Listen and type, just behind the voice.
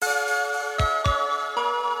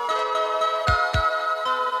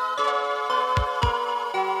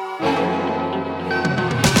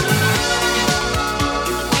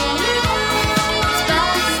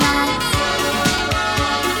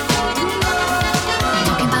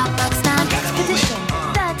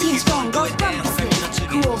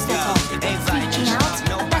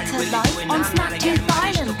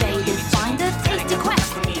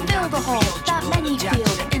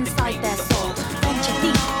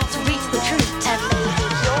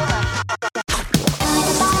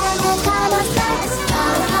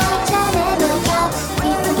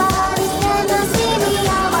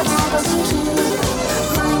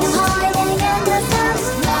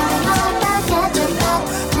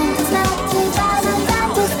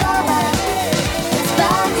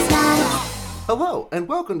and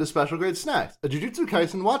welcome to Special Grade Snacks, a Jujutsu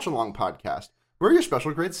Kaisen watch-along podcast. We're your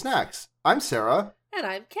Special Grade Snacks. I'm Sarah. And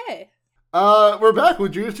I'm Kay. We're back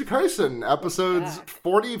with Jujutsu Kaisen, episodes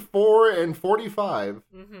 44 and 45.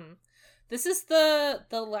 Mm-hmm. This is the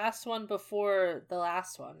last one before the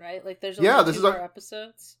last one, right? Like, there's only two more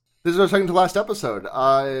episodes. This is our second to last episode.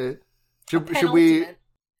 Should we...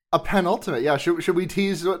 A penultimate, yeah. Should we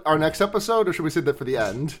tease our next episode, or should we save that for the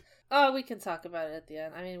end? Oh, we can talk about it at the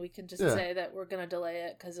end. I mean, we can just say that we're going to delay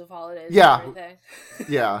it because of holidays and everything.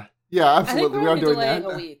 Yeah, absolutely. I think we're delaying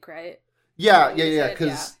a week, right? Yeah.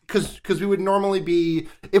 Because we would normally be,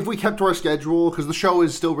 if we kept to our schedule, because the show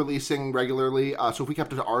is still releasing regularly, so if we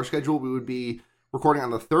kept to our schedule, we would be recording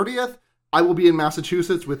on the 30th. I will be in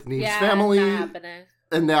Massachusetts with Neve's family. Not happening.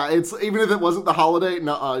 And it's, even if it wasn't the holiday,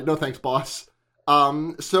 no thanks, boss.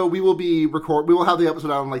 So we will have the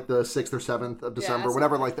episode out on like the 6th or 7th of December,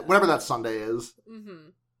 whatever that Sunday is. Mm-hmm.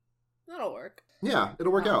 That'll work. Yeah,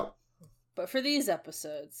 it'll work out. But for these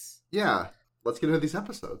episodes. Yeah, let's get into these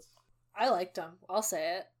episodes. I liked them. I'll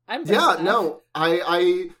say it.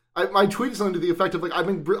 My tweet is something to the effect of like, I've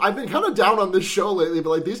been kind of down on this show lately, but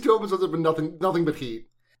like these two episodes have been nothing but heat.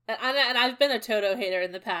 And I've been a Todo hater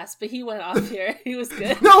in the past, but he went off here. He was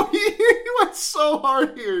good. No, he went so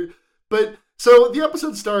hard here. But so the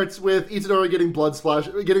episode starts with Itadori getting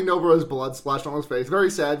Nobara's blood splashed on his face.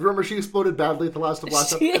 Very sad. Remember, she exploded badly at the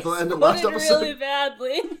end of last episode. Really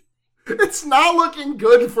badly. It's not looking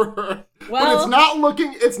good for her. Well, but it's not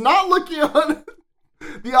looking on.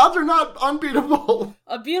 The odds are not unbeatable.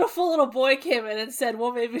 A beautiful little boy came in and said,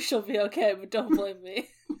 "Well, maybe she'll be okay, but don't blame me."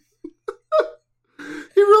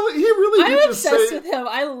 He really. I'm obsessed with him.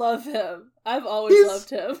 I love him. I've always loved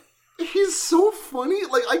him. He's so funny.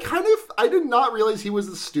 Like, I did not realize he was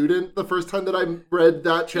a student the first time that I read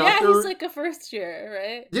that chapter. Yeah, he's like a first year,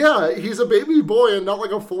 right? Yeah, he's a baby boy and not like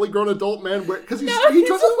a fully grown adult man. Because he's a little boy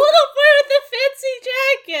with a fancy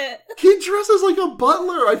jacket. He dresses like a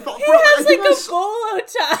butler. He has like a bolo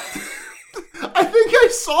tie. I think I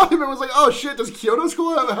saw him and was like, oh shit, does Kyoto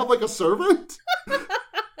School have like a servant?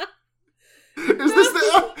 Is this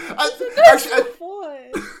the... I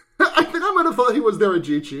think I might have thought he was there at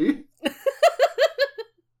Jichi.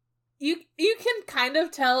 You can kind of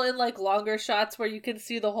tell in like longer shots where you can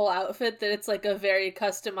see the whole outfit that it's like a very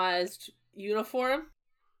customized uniform.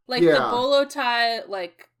 Like the bolo tie,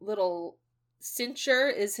 like little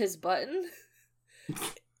cincher is his button.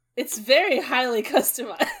 It's very highly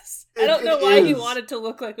customized. I don't know why he wanted to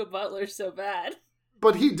look like a butler so bad.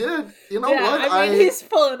 But he did. You know what? I mean, he's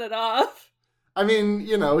pulling it off. I mean,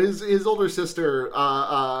 you know, his older sister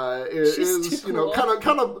is you know,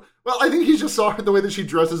 kind of. Well, I think he just saw her the way that she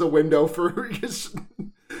dresses a window for just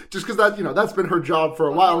because that, you know, that's been her job for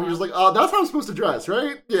a while. He's just like, oh, that's how I'm supposed to dress,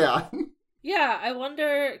 right? Yeah. Yeah, I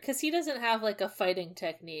wonder because he doesn't have like a fighting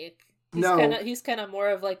technique. He's kind of more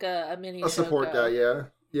of like a mini support guy.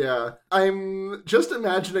 Yeah. I'm just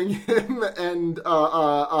imagining him and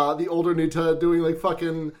the older Nita doing like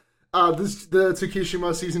fucking. The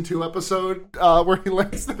Tsukishima season 2 episode where he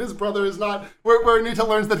learns that his brother is not, where Nita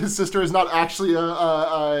learns that his sister is not actually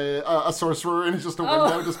a sorcerer and is just a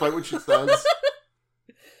window, despite what she says.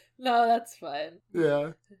 No, that's fine.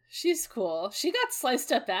 Yeah, she's cool. She got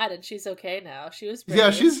sliced up bad and she's okay now. She was brave.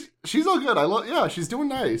 Yeah, she's all good. She's doing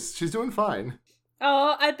nice. She's doing fine.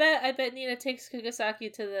 Oh, I bet Nina takes Kugasaki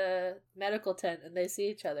to the medical tent and they see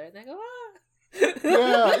each other and they go, ah.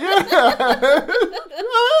 Yeah.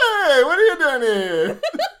 Hey, what are you doing here?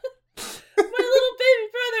 My little baby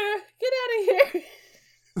brother, get out of here.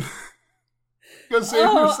 Go save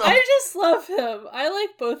yourself. I just love him. I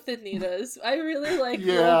like both the Nitas. I really like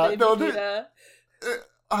little baby Nita.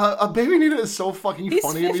 Baby Nita is so fucking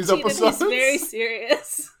funny in these episodes. And he's very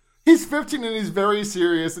serious. He's 15 and he's very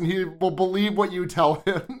serious, and he will believe what you tell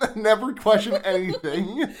him. Never question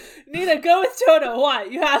anything. Nita, go with Todo. Why?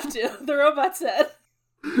 You have to. The robot said.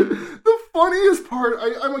 The funniest part,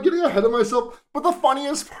 I'm getting ahead of myself, but the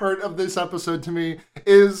funniest part of this episode to me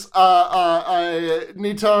is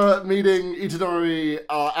Nita meeting Itadori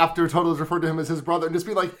after Todo's referred to him as his brother, and just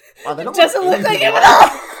be like, wow, they don't doesn't look like him at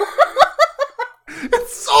all.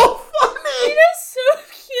 It's so funny. Nita's so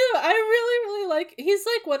cute. I really like. He's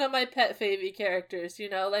like one of my pet favy characters, you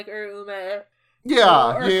know, like Urume.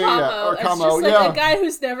 Yeah, or Kamo. It's just like a guy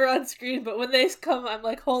who's never on screen, but when they come, I'm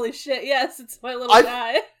like, holy shit, yes, it's my little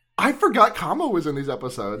guy. I forgot Kamo was in these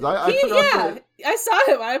episodes. I forgot I saw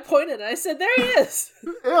him. I pointed and I said, there he is.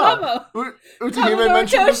 Yeah. Kamo. Utahime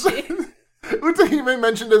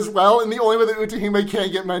mentioned as well, and the only way that Utahime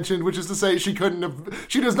can't get mentioned, which is to say she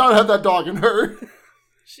does not have that dog in her.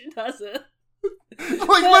 She doesn't.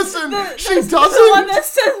 Like, listen, she doesn't. The one that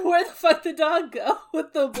says, "Where the fuck did the dog go?"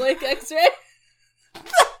 with the blank X-ray.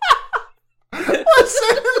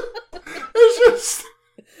 Listen, it's just.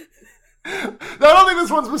 I don't think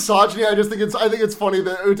this one's misogyny. I think it's funny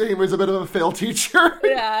that Utahima is a bit of a fail teacher.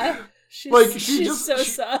 Yeah, she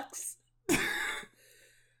sucks.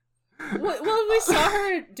 Well, we saw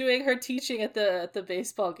her doing her teaching at the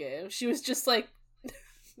baseball game. She was just like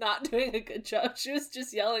not doing a good job. She was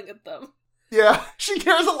just yelling at them. Yeah, she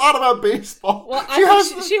cares a lot about baseball. Well, I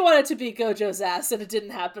think she wanted to beat Gojo's ass, and it didn't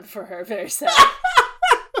happen for her. Very sad.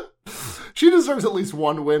 She deserves at least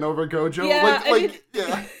one win over Gojo. Yeah, I mean,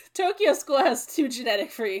 yeah. Tokyo School has 2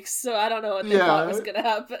 genetic freaks, so I don't know what they thought was going to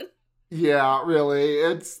happen. Yeah, really.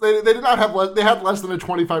 They did not have they had less than a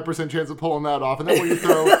 25% chance of pulling that off, and then when you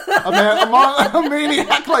throw a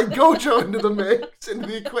maniac like Gojo into the mix, into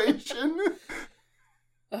the equation.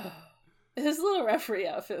 His little referee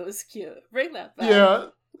outfit was cute. Bring that back. Yeah.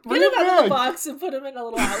 Get him out of the box and put him in a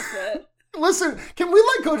little outfit. Listen, can we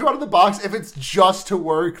let Gojo out of the box if it's just to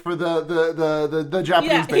work for the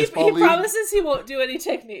Japanese baseball league? He promises he won't do any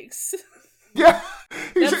techniques. Yeah,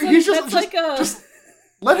 just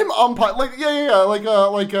let him umpire. Like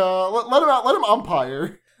let him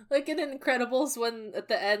umpire. Like in Incredibles, when at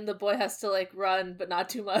the end the boy has to like run, but not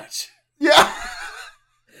too much. Yeah.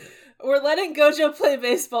 We're letting Gojo play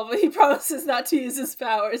baseball, but he promises not to use his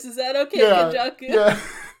powers. Is that okay, Kenjaku? Yeah.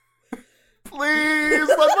 Please,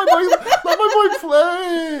 let my boy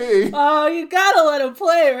play. Oh, you gotta let him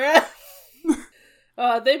play, right?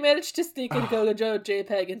 They managed to sneak in Gojo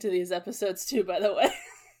JPEG into these episodes too, by the way.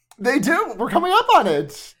 They do. We're coming up on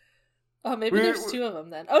it. Oh, maybe there's 2 of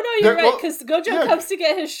them then. Oh no, you're right, because Gojo comes to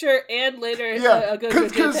get his shirt, and later a Gojo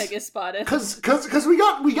JPEG is spotted. Because we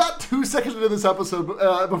got 2 seconds into this episode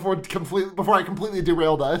before I completely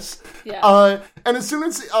derailed us. Yeah. And as soon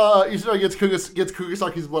as Ishida gets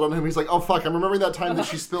Kugisaki's blood on him, he's like, "Oh fuck! I'm remembering that time that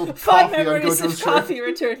she spilled coffee on Gojo's shirt." Of coffee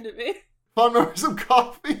returned to me. Fond memories of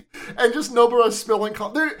coffee, and just Nobara spilling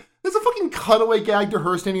coffee. There's a fucking cutaway gag to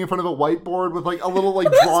her standing in front of a whiteboard with like a little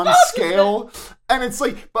like drawn scale. And it's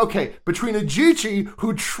like, okay, between Ajichi,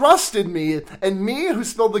 who trusted me, and me, who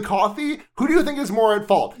spilled the coffee, who do you think is more at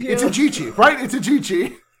fault? You. It's Ajichi, right? It's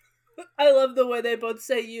Ajichi. I love the way they both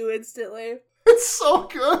say you instantly. It's so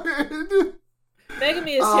good.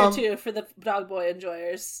 Megami is here too for the Dog Boy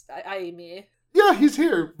enjoyers, i.e. me. Yeah, he's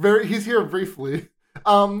here. He's here briefly.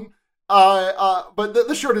 But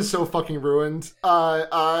the shirt is so fucking ruined.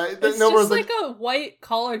 It's just like a white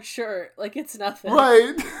collared shirt. Like, it's nothing.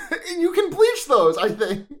 Right. You can bleach those, I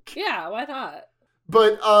think. Yeah, why not?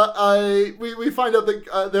 But, we find out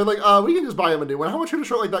that, they're like, we can just buy him a new one. How much would a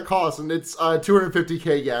shirt like that cost? And it's,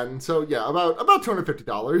 250k yen. So, yeah, about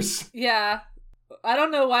 $250. Yeah. I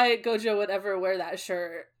don't know why Gojo would ever wear that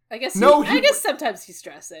shirt. I guess sometimes he's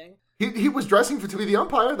dressing. He was dressing to be the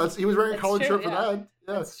umpire. He was wearing a collared shirt for that. Yeah.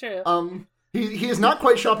 That's true. He is not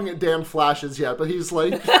quite shopping at Dan Flash's yet, but he's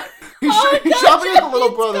like he's shopping at the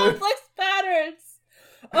little brother. Complex patterns.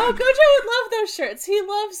 Oh, Gojo would love those shirts. He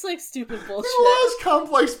loves like stupid bullshit. He loves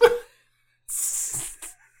complex.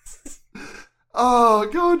 Oh,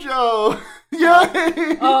 Gojo.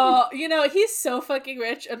 Yay. Oh, he's so fucking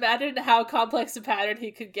rich. Imagine how complex a pattern he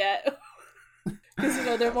could get.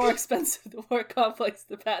 Because, they're more expensive the more complex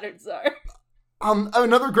the patterns are.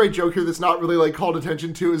 Another great joke here that's not really, like, called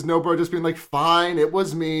attention to is Nobara just being like, fine, it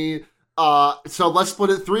was me. So let's split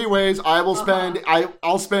it 3 ways. I'll spend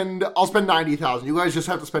 90,000. You guys just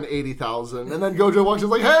have to spend 80,000. And then Gojo walks in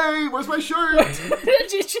like, hey, where's my shirt?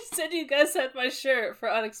 Ajichi said you guys had my shirt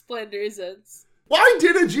for unexplained reasons. Why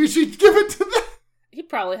did Ajichi give it to them? He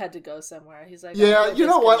probably had to go somewhere. He's like, yeah, you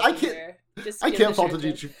know what? I can't fault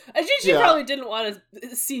Ajichi. Ajichi probably didn't want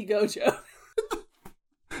to see Gojo.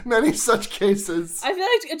 Many such cases. I feel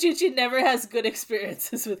like Ajichi never has good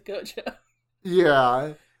experiences with Gojo.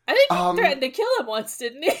 Yeah. I think he threatened to kill him once,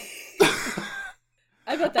 didn't he?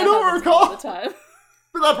 I bet that I don't happens recall. all the time.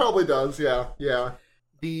 But that probably does, yeah.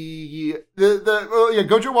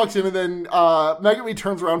 Gojo walks in and then Megami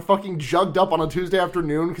turns around fucking jugged up on a Tuesday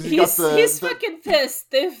afternoon because he's fucking pissed.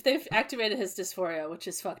 They've activated his dysphoria, which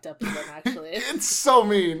is fucked up to them, actually. It's so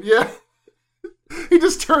mean, yeah. He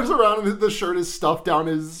just turns around and the shirt is stuffed down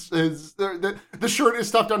the shirt is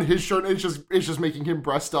stuffed on his shirt and it's just making him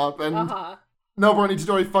breast up and Nobara needs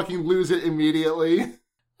to fucking lose it immediately.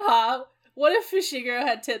 What if Fushiguro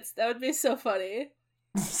had tits? That would be so funny.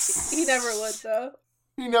 He never would though.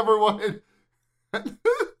 He never would.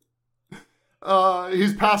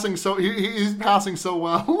 He's passing so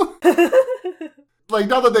well. Like,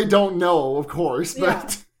 not that they don't know, of course,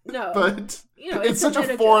 but no. but You know, it's such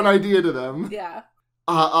a foreign idea to them. Yeah.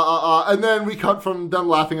 And then we cut from them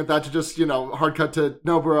laughing at that to just, hard cut to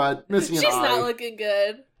Nobara missing an eye. She's not looking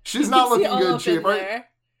good. She's not looking good, Chief.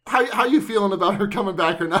 How you feeling about her coming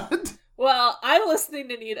back or not? Well, I'm listening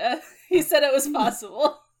to Nita. He said it was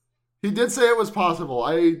possible. He did say it was possible.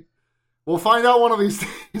 We'll find out one of these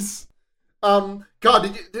days.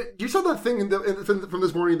 God, did you saw that thing from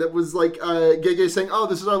this morning that was like Gege saying, "Oh,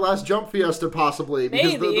 this is our last Jump Fiesta, possibly."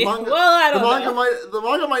 Because maybe. The manga, well, I don't know. The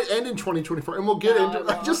manga might end in 2024, and we'll get into it.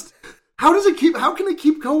 How can it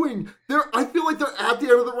keep going? I feel like they're at the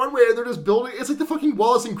end of the runway and they're just building. It's like the fucking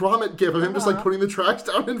Wallace and Gromit gif of him just like putting the tracks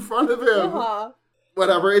down in front of him.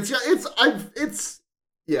 Whatever. So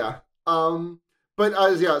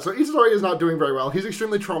Itadori is not doing very well. He's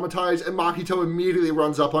extremely traumatized, and Mahito immediately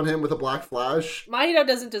runs up on him with a Black Flash. Mahito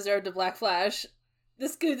doesn't deserve the Black Flash.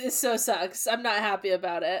 This so sucks. I'm not happy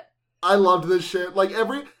about it. I loved this shit. Like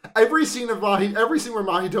every scene where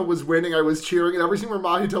Mahito was winning, I was cheering, and every scene where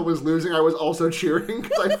Mahito was losing, I was also cheering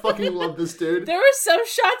because I fucking love this dude. There were some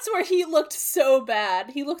shots where he looked so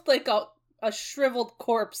bad. He looked like a shriveled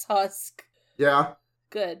corpse husk. Yeah.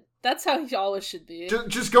 Good. That's how he always should be.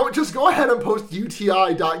 Just go ahead and post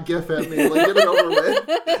UTI.gif at me. Like, get it over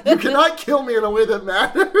with. You cannot kill me in a way that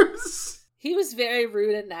matters. He was very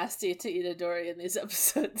rude and nasty to Itadori in these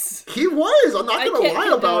episodes. He was. I'm not going to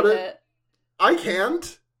lie about it. I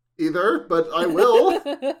can't either, but I will.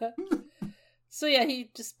 So yeah,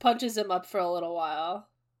 he just punches him up for a little while.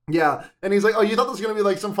 Yeah, and he's like, "Oh, you thought this was going to be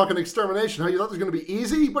like some fucking extermination, huh? You thought this was going to be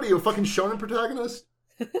easy? What are you, a fucking shonen protagonist?"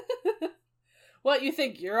 What, you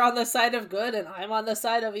think you're on the side of good and I'm on the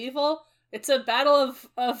side of evil? It's a battle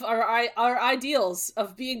of our ideals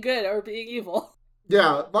of being good or being evil.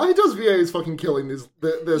 Yeah, Mahito's VA is fucking killing this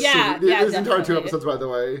entire 2 episodes, by the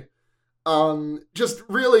way. Just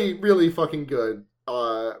really, really fucking good.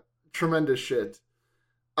 Tremendous shit.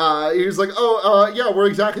 He's like, yeah, we're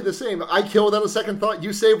exactly the same. I kill without a second thought,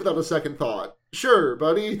 you save without a second thought. Sure,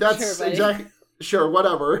 buddy. Sure,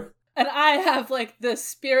 whatever. And I have, like, the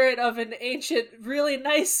spirit of an ancient, really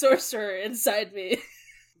nice sorcerer inside me.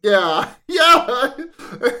 Yeah. And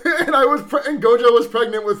and Gojo was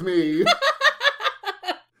pregnant with me.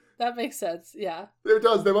 That makes sense, yeah. It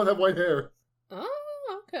does, they both have white hair.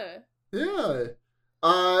 Oh, okay. Yeah.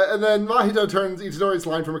 And then Mahito turns Itadori's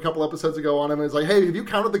line from a couple episodes ago on him and is like, "Hey, have you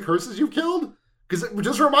counted the curses you've killed? Because,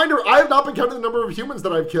 just a reminder, I have not been counting the number of humans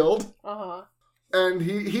that I've killed." Uh-huh. And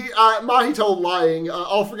Mahito lying,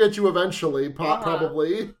 "I'll forget you eventually,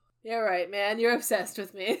 probably." You're right, man. You're obsessed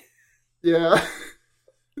with me. Yeah.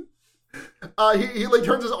 He like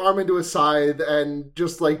turns his arm into a scythe and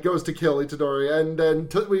just like goes to kill Itadori, and then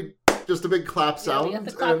we just a big clap sound. We have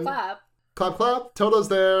the clap. Clap. Todo's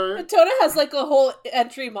there. And Todo has like a whole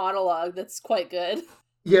entry monologue that's quite good.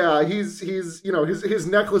 Yeah, he's his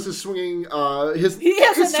necklace is swinging. He has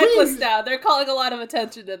a necklace now. They're calling a lot of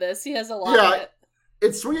attention to this. He has a lot of it.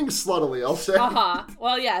 It's swinging sluttily, I'll say.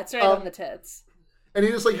 Well, yeah, it's right on the tits. And he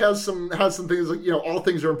just like has some things like, all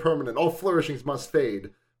things are impermanent. All flourishings must fade.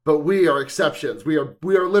 But we are exceptions. We are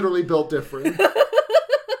literally built different.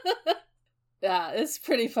 Yeah, it's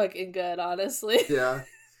pretty fucking good, honestly. Yeah.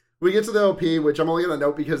 We get to the OP, which I'm only going to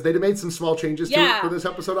note because they made some small changes to it for this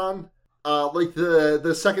episode on. Like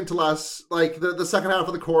the second to last, like the second half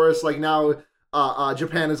of the chorus, like now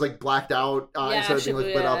Japan is like blacked out instead of being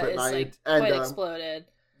like lit up at night. Like, and quite exploded.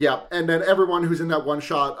 Yeah, and then everyone who's in that one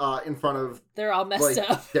shot in front of... They're all messed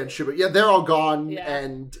up. Dead Shibuya. Yeah, they're all gone,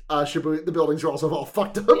 and Shibuya, the buildings are also all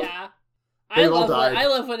fucked up. Yeah. I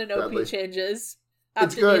love when an OP changes.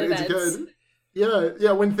 It's good, it's good.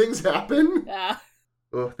 Yeah, when things happen. Yeah.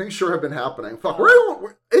 Ugh, things sure have been happening. Fuck,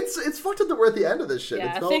 it's fucked up that we're at the end of this shit.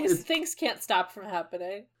 Yeah, things can't stop from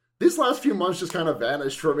happening. These last few months just kind of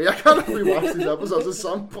vanished for me. I gotta rewatch these episodes at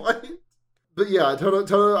some point. But yeah, Todo,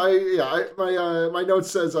 my note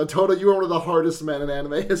says, Todo, you are one of the hardest men in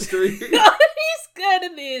anime history. He's good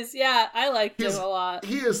in these. Yeah, I liked him a lot.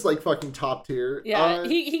 He is like fucking top tier. Yeah,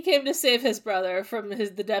 he came to save his brother from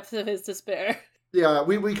the depths of his despair. Yeah,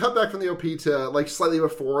 we cut back from the OP to like slightly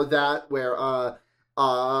before that, where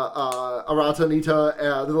Arata Nita,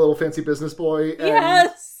 the little fancy business boy,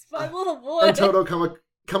 yes, my little boy, and Todo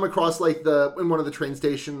come across like in one of the train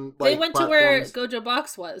station. Like, they went to where Gojo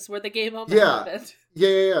Box was, where the game moment happened.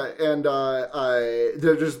 Yeah, and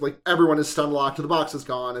they're just like everyone is stun locked, the box is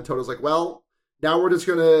gone, and Toto's like, well, now we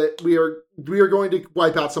are going to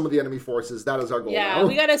wipe out some of the enemy forces. That is our goal. Yeah, now.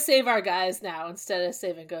 We gotta save our guys now instead of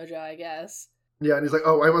saving Gojo, I guess. Yeah, and he's like,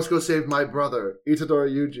 oh, I must go save my brother,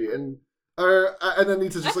 Itadori Yuji, and then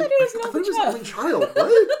Nita's just I thought he was an only child.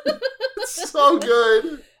 What? It's so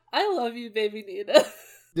good. I love you, baby Nita.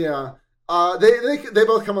 Yeah. They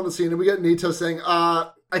both come on the scene, and we get Nito saying,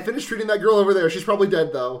 I finished treating that girl over there. She's probably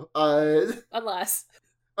dead, though. Unless.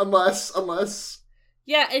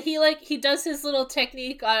 Yeah, and he does his little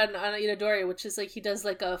technique on Itadori, which is he does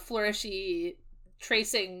a flourishy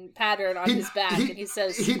tracing pattern on his back, and he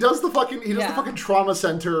says he does the fucking trauma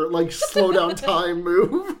center slow down time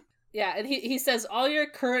move. Yeah, and he says all your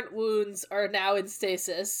current wounds are now in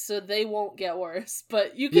stasis, so they won't get worse,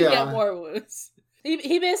 but you can get more wounds.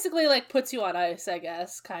 He basically puts you on ice, I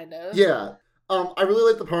guess, kind of. Yeah. I really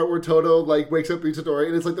like the part where Todo wakes up Itadori,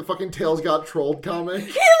 and it's the fucking Tails Got Trolled comic.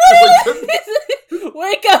 He literally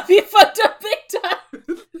wake up, you fucked up big time.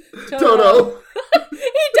 Todo.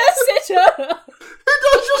 He does say Todo. He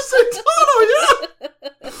does just say Todo,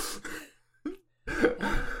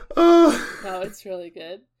 yeah. No, it's really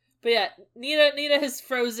good. But yeah, Nita has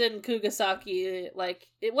frozen Kugasaki,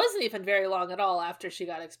 it wasn't even very long at all after she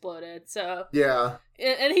got exploded, so... Yeah.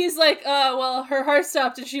 And he's well, her heart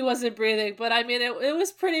stopped and she wasn't breathing, but I mean, it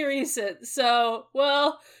was pretty recent, so,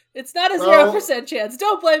 well, it's not a 0% chance.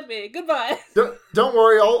 Don't blame me. Goodbye. Don't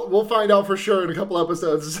worry, we'll find out for sure in a couple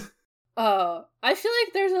episodes. Oh, I feel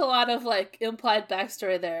there's a lot of, implied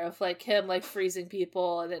backstory there of, him, freezing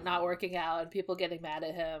people and it not working out and people getting mad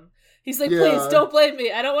at him. He's please, don't blame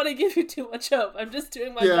me. I don't want to give you too much hope. I'm just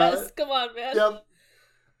doing my best. Come on, man. Yep.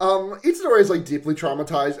 Itadori is, deeply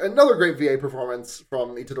traumatized. Another great VA performance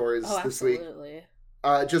from Itadori's this week. Absolutely.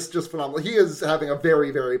 Just phenomenal. He is having a very,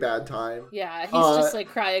 very bad time. Yeah, he's just,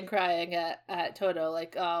 crying at Todo,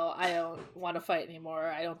 oh, I don't want to fight anymore.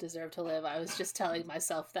 I don't deserve to live. I was just telling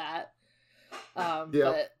myself that. But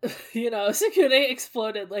Sukune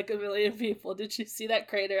exploded a million people. Did you see that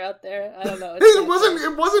crater out there? I don't know. It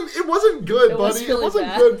wasn't good, buddy. It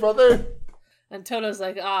wasn't good, brother. And Toto's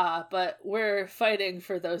but we're fighting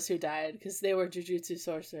for those who died because they were jujutsu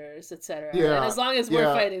sorcerers, etc. Yeah. And as long as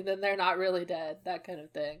we're fighting, then they're not really dead. That kind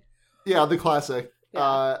of thing. Yeah, the classic.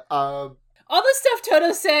 Yeah. All the stuff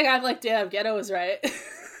Toto's saying, I'm damn, Geto was right.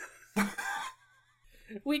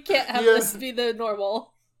 We can't have this be the normal.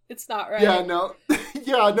 It's not right. Yeah, no.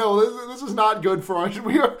 This is not good for us.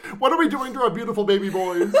 What are we doing to our beautiful baby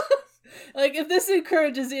boys? If this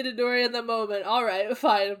encourages Itadori in the moment, all right,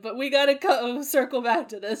 fine. But we gotta circle back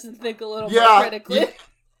to this and think a little more critically. Yeah,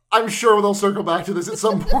 I'm sure they'll circle back to this at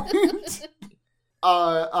some point.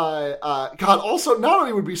 God, also,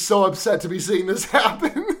 Nanami would be so upset to be seeing this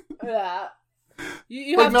happen. Yeah.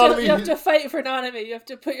 You have to fight for Nanami. You have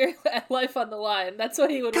to put your life on the line. That's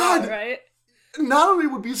what he would want, right? Nanami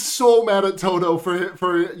would be so mad at Todo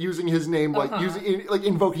for using his name,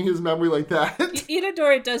 invoking his memory like that.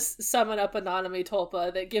 Itadori does summon up a Nanami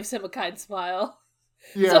Tulpa that gives him a kind smile.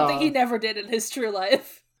 Yeah. Something he never did in his true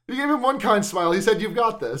life. He gave him one kind smile. He said, "You've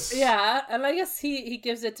got this." Yeah, and I guess he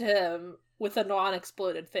gives it to him with a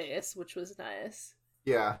non-exploded face, which was nice.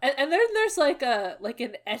 Yeah. And then there's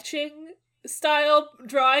an etching style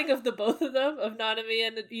drawing of the both of them, of Nanami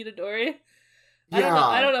and Itadori. Yeah.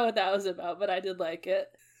 I don't know what that was about, but I did like it.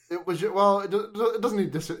 It was, well, it doesn't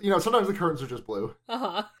need this. Sometimes the curtains are just blue.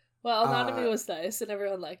 Uh-huh. Well, Nanami was nice, and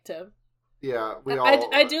everyone liked him. Yeah,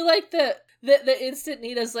 I do like the instant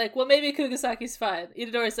Nita's well, maybe Kugasaki's fine.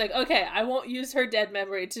 Itadori's okay, I won't use her dead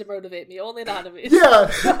memory to motivate me, only Nanami. Yeah,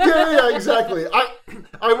 exactly. I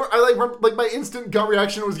my instant gut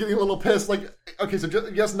reaction was getting a little pissed. Okay, so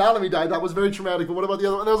yes, Nanami died. That was very traumatic. But what about the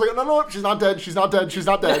other one? And I was no, she's not dead. She's not dead. She's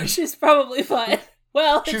not dead. No, she's probably fine.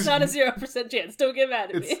 Well, it's not a 0% chance. Don't get mad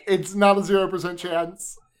at me. It's not a 0%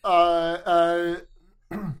 chance.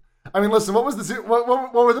 I mean, listen. What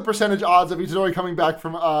were the percentage odds of Itadori coming back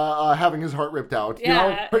from having his heart ripped out?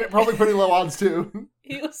 Yeah, probably pretty low odds too.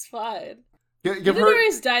 He was fine.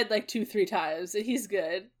 Itadori's died 2-3 times, and he's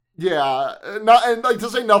good. Yeah, to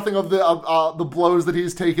say nothing of the blows that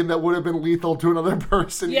he's taken that would have been lethal to another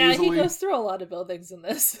person. Yeah, easily. he goes through a lot of buildings in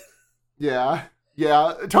this. Yeah.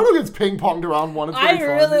 Todo gets ping-ponged around one. It's I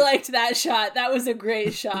really liked that shot. That was a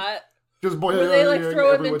great shot. Just where they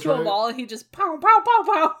throw him into a wall and he just pow pow pow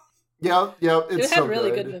pow. Yeah, it had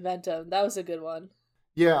really good momentum. That was a good one.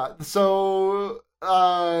 Yeah, so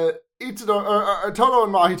Todo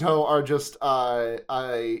and Mahito are just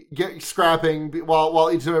scrapping while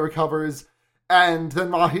Itadori recovers, and then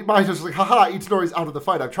Mahito's haha, Itadori's out of the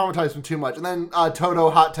fight. I've traumatized him too much, and then Todo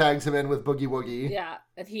hot tags him in with Boogie Woogie. Yeah,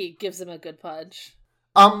 and he gives him a good punch.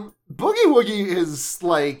 Boogie Woogie is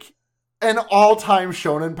an all-time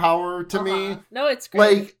shonen power to me. No, it's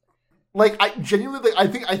great. I genuinely, I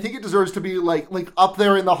think it deserves to be up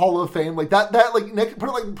there in the Hall of Fame, put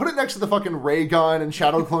it next to the fucking ray gun and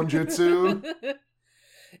Shadow Clone Jutsu.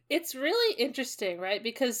 It's really interesting, right?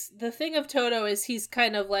 Because the thing of Todo is he's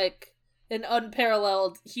kind of an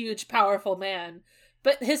unparalleled, huge, powerful man.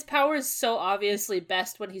 But his power is so obviously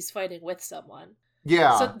best when he's fighting with someone.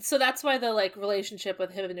 Yeah. So that's why the, like, relationship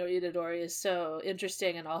with him and Itadori is so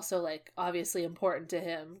interesting and also, like, obviously important to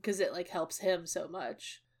him, because it, like, helps him so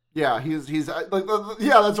much. Yeah, he's like,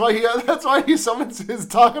 yeah, that's why he summons his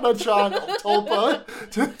Takada-chan Tulpa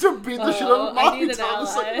to beat the shit out of Mahito. I need an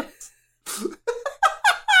ally.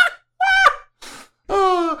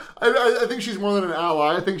 I think she's more than an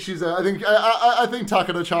ally. I think she's I think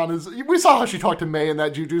Takada-chan is. We saw how she talked to Mei in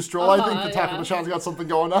that Juju stroll. I think the Takada-chan's got something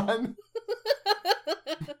going on.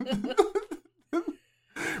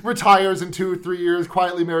 Retires in 2-3 years,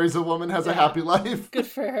 quietly marries a woman, has a happy life. Good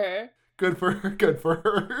for her. Good for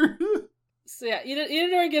her. So yeah,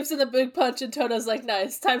 Itadori gives him the big punch and Toto's like,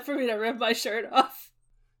 nice, time for me to rip my shirt off.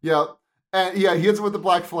 Yeah. And yeah, he hits him with the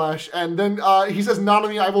Black Flash, and then he says,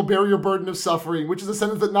 Nanami, I will bear your burden of suffering, which is a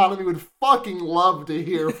sentence that Nanami would fucking love to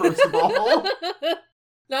hear, first of all.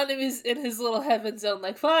 Nanami's in his little heaven zone,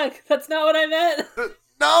 like, fuck, that's not what I meant.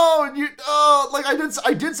 No, like,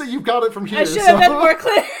 I did say you got it from here. I should have been more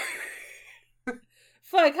clear.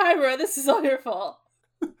 Fuck, Hybrid, this is all your fault.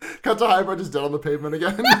 Cut to Hybrid just dead on the pavement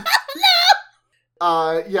again. No!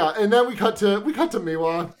 Yeah, and then we cut to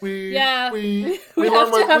Miwa. We have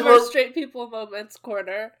to have our straight people moments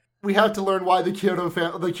corner. We have to learn why the Kyoto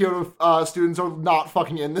students are not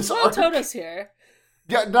fucking in this arc. Toto's here.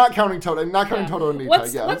 Yeah, not counting Toto and Nita.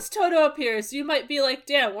 Once Toto appears, you might be like,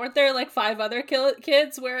 damn, weren't there like 5 other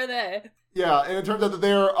kids? Where are they? Yeah, and it turns out that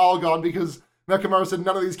they're all gone because Mechamaru said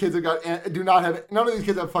none of these kids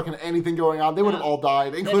have fucking anything going on. They would have all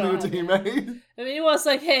died, including Utahime. I mean, he was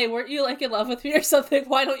like, hey, weren't you like in love with me or something?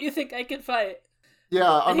 Why don't you think I can fight?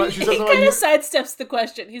 Yeah, he kind of sidesteps the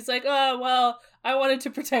question. He's like, oh, well, I wanted to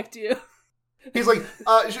protect you. He's like,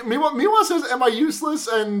 Miwa says, am I useless?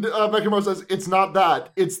 And Mechamaru says, it's not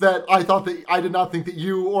that. It's that I did not think that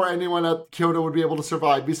you or anyone at Kyoto would be able to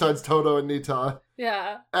survive besides Toto and Nita.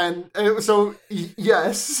 Yeah. And so,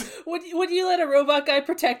 yes. Would you let a robot guy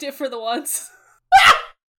protect it for the once?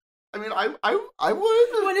 I mean, I would.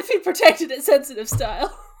 What if he protected it sensitive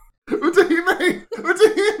style? Utahime!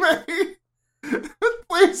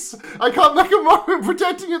 Please! I caught Mechamaru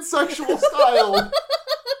protecting its sexual style.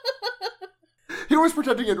 He was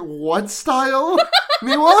protecting it what style?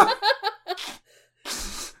 Miwa?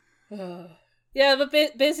 Yeah, but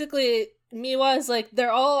basically, Miwa is like,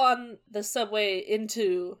 they're all on the subway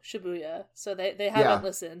into Shibuya, so they haven't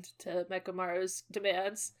listened to Mechamaru's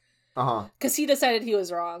demands. Uh-huh. Because he decided he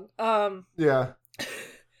was wrong. Yeah.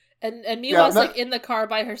 And Miwa's like in the car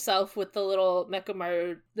by herself with the little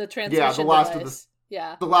Mechamaru, the transmission device.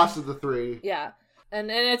 The last of the 3. Yeah.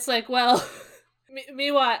 And it's like, well...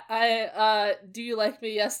 Miwa, do you like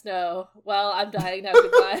me? Yes, no. Well, I'm dying now,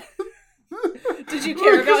 goodbye. Did you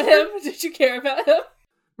care about him?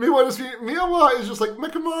 Miwa is just like,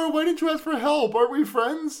 Mechamaru, why didn't you ask for help? Aren't we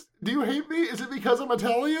friends? Do you hate me? Is it because I'm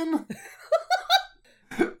Italian?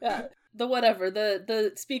 Yeah,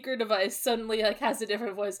 the speaker device suddenly like has a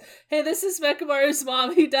different voice. Hey, this is Mechamaru's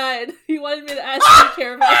mom. He died. He wanted me to ask if you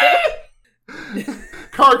care about him.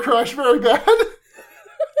 Car crash, very bad.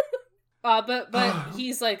 But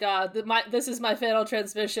he's like, this is my fatal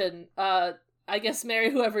transmission. I guess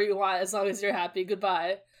marry whoever you want as long as you're happy.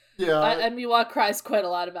 Goodbye. Yeah. And Miwa cries quite a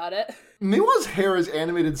lot about it. Miwa's hair is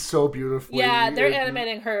animated so beautifully. Yeah, they're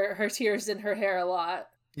animating her tears in her hair a lot.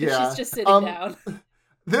 Yeah. She's just sitting down.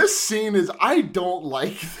 This scene is, I don't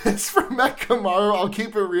like this for Mechamaru, I'll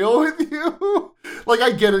keep it real with you. Like,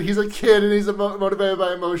 I get it, he's a kid and he's motivated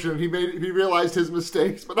by emotion. He realized his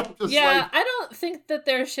mistakes, but I'm just I don't think that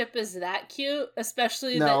their ship is that cute,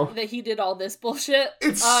 especially that he did all this bullshit.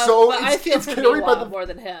 I feel for Miwa more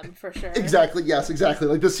than him, for sure. Exactly, yes, exactly.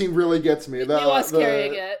 Like, this scene really gets me. Miwa's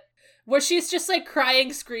carrying it. Where she's just, like,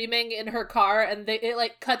 crying, screaming in her car, and it,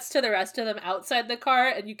 like, cuts to the rest of them outside the car,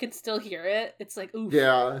 and you can still hear it. It's like, oof.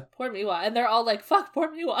 Yeah. Poor Miwa. And they're all like, fuck, poor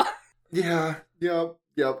Miwa. Yeah. Yep.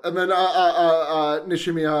 And then,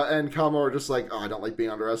 Nishimiya and Kamo are just like, oh, I don't like being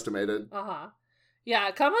underestimated. Uh-huh. Yeah,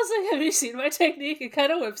 Kamo's like, have you seen my technique? It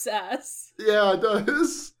kind of whips ass. Yeah, it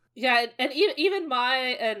does. Yeah, and even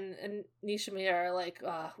Mai and Nishimiya are like,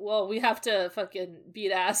 well, we have to fucking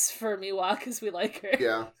beat ass for Miwa because we like her.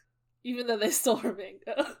 Yeah. Even though they stole her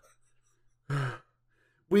mango.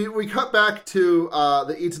 We cut back to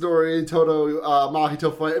the Itadori Toto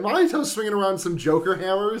Mahito fight, and Mahito's swinging around some Joker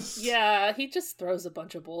hammers. Yeah, he just throws a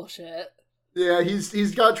bunch of bullshit. Yeah, he's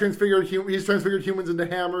transfigured humans into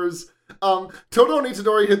hammers. Toto and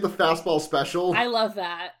Itadori hit the fastball special. I love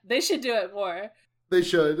that. They should do it more. They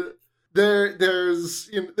should. there's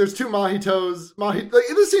two Mahitos.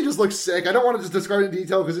 This scene just looks sick. I don't want to just describe it in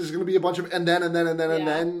detail because there's going to be a bunch of and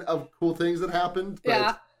then of cool things that happened. But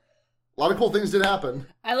a lot of cool things did happen.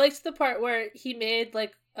 I liked the part where he made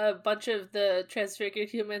like a bunch of the transfigured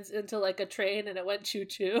humans into like a train and it went choo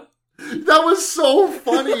choo. That was so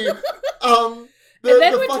funny. And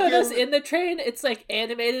then when Toto's in the train, it's like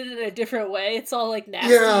animated in a different way. It's all like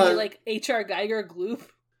nasty, like H.R. Geiger gloop.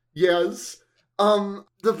 Yes.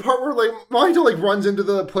 The part where like Mahito like runs into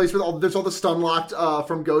the place where there's all the stun locked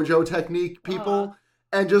from Gojo technique people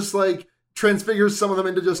and just like transfigures some of them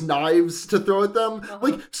into just knives to throw at them.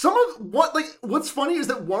 Like what's funny is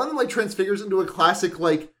that one of them like transfigures into a classic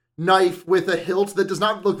like knife with a hilt that does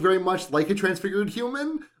not look very much like a transfigured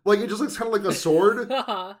human. Like it just looks kind of like a sword.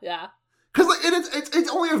 Yeah. Because like, it's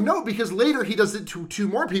only of note because later he does it to two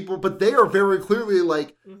more people, but they are very clearly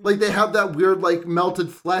like like they have that weird like melted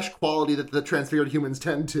flesh quality that the transfigured humans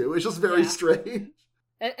tend to. It's just very strange.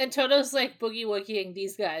 And Toto's like boogie woogieing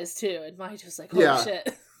these guys too, and Mahito's like, "Oh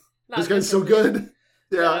shit, this guy's so good."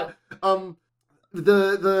 Yeah.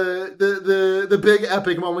 The big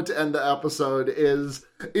epic moment to end the episode is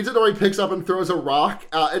Itadori picks up and throws a rock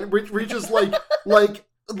and reaches like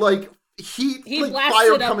heat, he like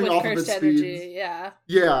fire coming off of its energy. Speed.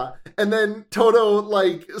 Yeah. And then Toto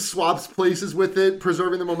like swaps places with it,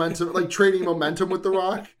 preserving the momentum, like trading momentum with the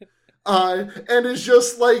rock. And is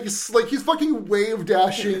just like he's fucking wave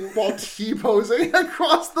dashing while T-posing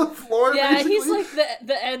across the floor. Yeah, basically. he's like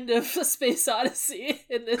the end of Space Odyssey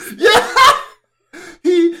in this. Yeah.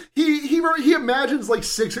 He imagines like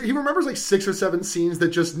he remembers like 6 or 7 scenes that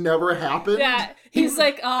just never happened. Yeah, he's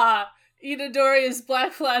like, Itadori is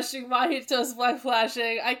black flashing, Mahito's black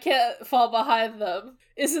flashing, I can't fall behind them.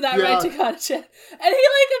 Isn't that right, Takada-chan? And he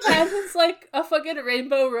like imagines like a fucking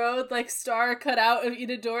Rainbow Road like star cut out of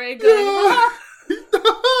Itadori going,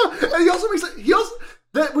 And he also makes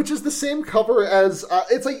that, which is the same cover as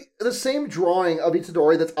it's like the same drawing of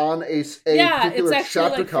Itadori that's on a particular it's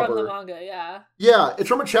chapter like cover. From the manga, Yeah, it's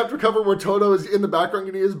from a chapter cover where Toto is in the background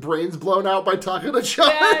getting his brains blown out by Takada-chan.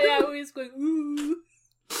 Yeah, where he's going, ooh.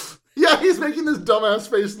 Yeah, he's making this dumbass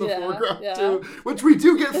face in the foreground too, which we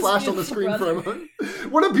do get flashed on the screen for him.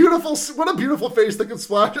 What a beautiful face that can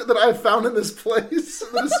splash that I have found in this place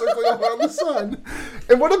that is circling around the sun.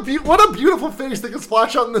 And what a beautiful face that can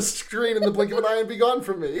splash on the screen in the blink of an eye and be gone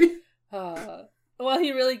from me. Well,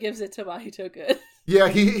 he really gives it to Mahito good. Yeah,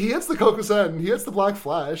 he hits the Kokusen. He hits the Black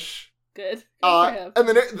Flash. Good for him. And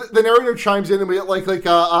the narrator chimes in and we get like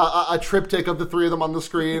a triptych of the 3 of them on the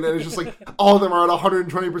screen, and it's just like all of them are at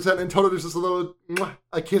 120%, and Toto does just a little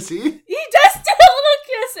a kissy. He does do a little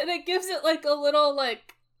kiss, and it gives it like a little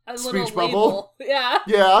speech label. Bubble.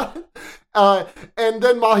 Yeah. And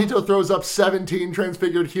then Mahito throws up 17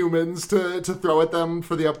 transfigured humans to throw at them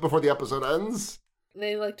before the episode ends. And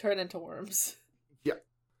they like turn into worms. Yeah.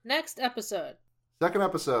 Next episode. Second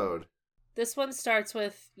episode. This one starts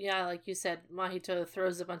with, like you said, Mahito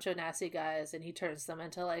throws a bunch of nasty guys and he turns them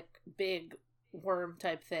into, like, big worm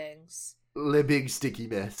type things. Le big sticky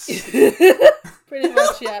mess. Pretty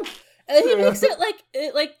much, yeah. And he makes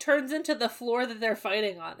it, turns into the floor that they're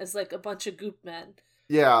fighting on as, like, a bunch of goop men.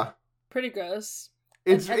 Yeah. Pretty gross.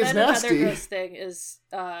 It's then nasty. Another gross thing is,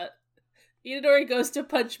 Itadori goes to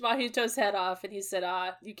punch Mahito's head off and he said,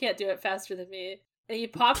 you can't do it faster than me. And he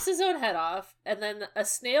pops his own head off, and then a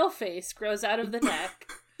snail face grows out of the neck.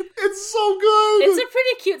 It's so good! It's a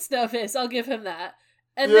pretty cute snail face, I'll give him that.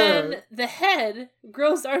 And then the head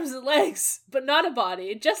grows arms and legs, but not a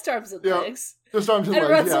body, just arms and legs. Just arms and legs,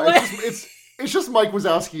 runs away. It's just Mike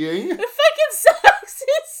Wazowskiing. It fucking sucks!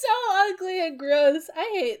 It's so ugly and gross. I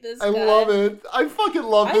hate this guy. I love it. I fucking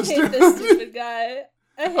love this dude. I hate this stupid guy.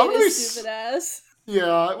 I hate his stupid ass.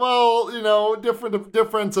 Yeah, well,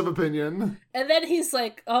 difference of opinion. And then he's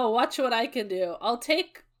like, "Oh, watch what I can do. I'll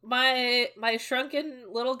take my shrunken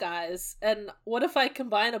little guys, and what if I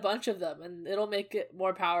combine a bunch of them, and it'll make it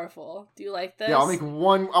more powerful? Do you like this?" Yeah, I'll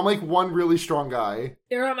make one really strong guy.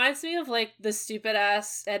 It reminds me of like the stupid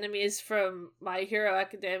ass enemies from My Hero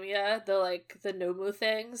Academia, the Nomu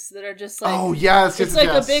things that are just like, oh yes, it's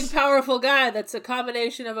a big powerful guy that's a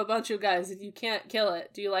combination of a bunch of guys, and you can't kill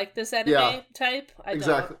it. Do you like this enemy type? I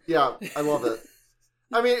exactly. Don't. Yeah, I love it.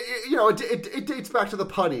 I mean, it dates back to the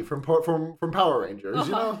putty from Power Rangers,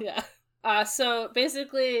 you know? Yeah. So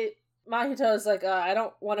basically, Mahito is like, I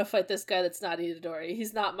don't want to fight this guy that's not Itadori.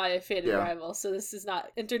 He's not my fated rival, so this is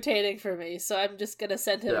not entertaining for me. So I'm just gonna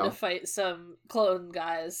send him to fight some clone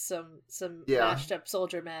guys, some mashed up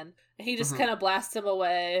soldier men. And he just kind of blasts him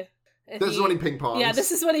away. This is when he ping pongs. Yeah,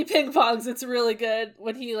 this is when he ping pongs. It's really good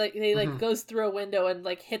when he goes through a window and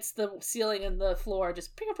like hits the ceiling and the floor,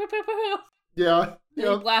 just pew pew pew pew. Yeah, and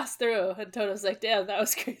he blasts through, and Toto's like, "Damn, that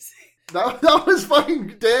was crazy." That was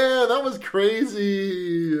fucking damn. That was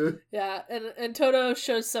crazy. Yeah, and Toto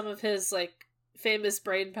shows some of his like famous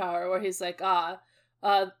brain power, where he's like,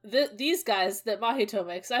 these guys that Mahito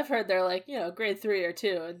makes, I've heard they're like, grade 3 or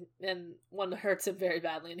 2, and one hurts him very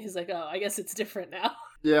badly, and he's like, oh, I guess it's different now.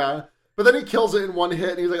 Yeah. But then he kills it in one hit,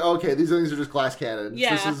 and he's like, okay, these things are just glass cannons.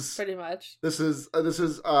 Yeah, pretty much. This is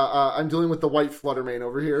I'm dealing with the white Fluttermane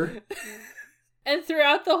over here. And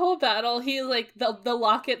throughout the whole battle, he, like, the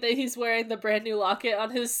locket that he's wearing, the brand new locket on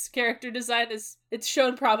his character design, it's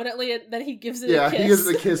shown prominently, and then he gives it a kiss. Yeah, he gives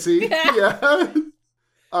it a kissy.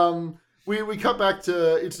 Yeah. We cut back to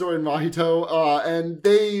Itadori and Mahito, and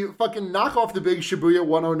they fucking knock off the big Shibuya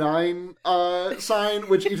 109 sign,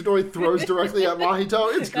 which Itadori throws directly at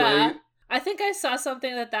Mahito. It's great. I think I saw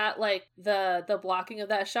something that like the blocking of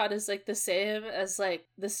that shot is like the same as like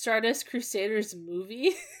the Stardust Crusaders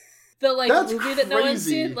movie. The like That's movie crazy. that no one's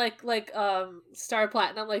seen, like Star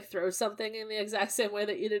Platinum like throws something in the exact same way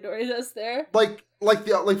that Itadori does there. Like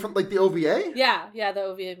the OVA? Yeah, the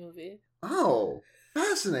OVA movie. Oh,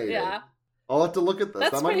 fascinating. Yeah. I'll have to look at this.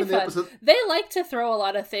 That's that might pretty have been fun. the episode. They like to throw a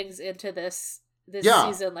lot of things into this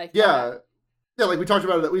season like that. Yeah, like we talked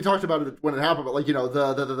about it when it happened, but like,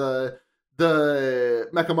 the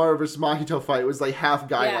Mechamaru versus Mahito fight was like half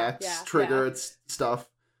Gainax trigger it's stuff.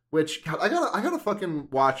 Which God, I gotta fucking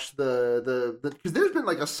watch the because there's been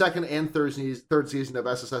like a second and third season of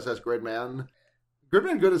SSSS Gridman.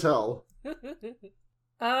 Gridman good as hell.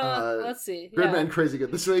 Let's see. Gridman crazy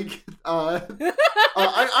good this week. I'm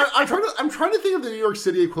trying to think of the New York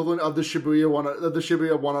City equivalent of the Shibuya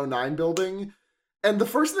 109 building, and the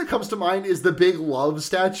first thing that comes to mind is the big love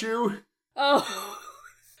statue. Oh,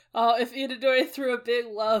 if Itadori threw a big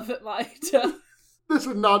love at Mahito. This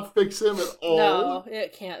would not fix him at all. No,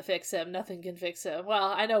 it can't fix him. Nothing can fix him.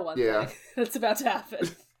 Well, I know one thing that's about to happen.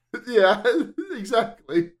 Yeah,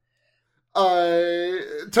 exactly.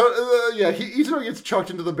 Itadori gets chucked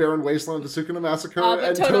into the barren wasteland of the Sukuna Massacre.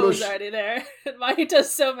 But Toto's already there. And Mahito's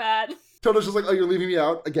so mad. Toto's just like, oh, you're leaving me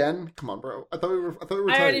out again? Come on, bro. I thought we were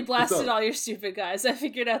I already blasted all your stupid guys. I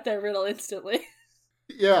figured out their riddle instantly.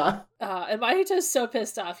 Yeah. And Mahito's so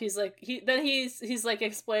pissed off. He's like, he's like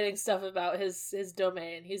explaining stuff about his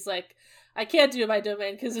domain. He's like, I can't do my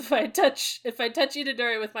domain because if I touch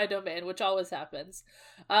Itadori with my domain, which always happens,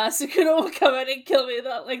 Sukuna will come in and kill me.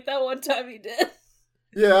 That one time he did.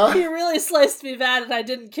 Yeah. He really sliced me bad, and I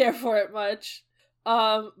didn't care for it much.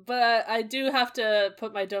 But I do have to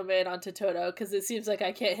put my domain onto Toto because it seems like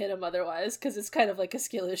I can't hit him otherwise because it's kind of like a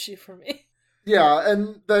skill issue for me. Yeah,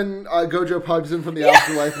 and then Gojo pugs him from the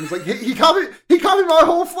afterlife and he's like, he copied my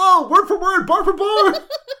whole flow, word for word, bar for bar.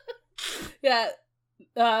 Yeah,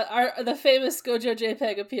 the famous Gojo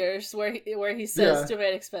JPEG appears where he says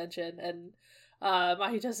domain expansion, and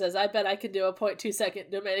Mahito says, I bet I can do a 0.2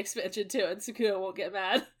 second domain expansion too, and Sukuna won't get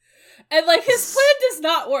mad. And like his plan does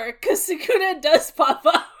not work because Sukuna does pop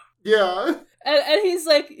up. Yeah. And he's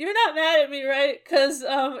like, you're not mad at me, right? Because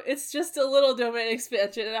it's just a little domain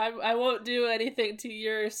expansion, and I won't do anything to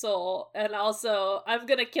your soul. And also, I'm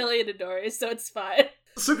gonna kill Itadori, so it's fine.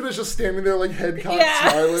 Sukuna's just standing there, like, head cocked,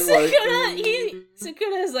 smiling.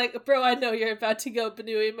 Sukuna is like, bro, I know you're about to go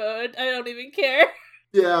Banui mode. I don't even care.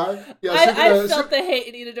 Yeah. I felt the hate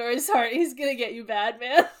in Itadori's heart. He's gonna get you bad,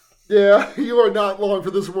 man. Yeah, you are not long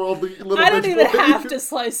for this world, little bitch. I don't even have to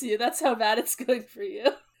slice you. That's how bad it's going for you.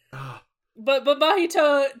 But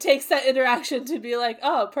Mahito takes that interaction to be like,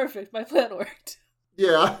 oh, perfect, my plan worked.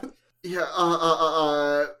 Yeah.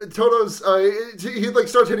 Toto's, he like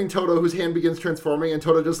starts hitting Toto, whose hand begins transforming, and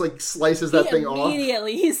Toto just like slices that thing off.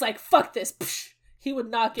 Immediately, he's like, fuck this. Psh. He would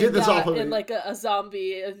not get that in like a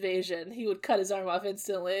zombie invasion. He would cut his arm off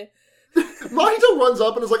instantly. Mahito runs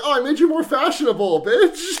up and is like, oh, I made you more fashionable,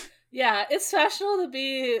 bitch. Yeah, it's fashionable to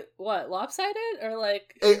be, lopsided? Or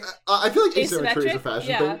like... I feel like asymmetry is a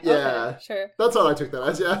fashion thing. Yeah, okay, sure. That's what I took that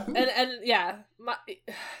as, yeah. And yeah,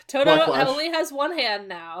 Toto only has one hand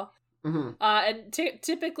now. Mm-hmm. And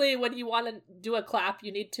typically when you want to do a clap,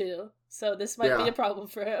 you need two. So this might be a problem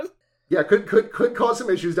for him. Yeah, could cause some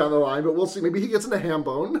issues down the line, but we'll see. Maybe he gets in a ham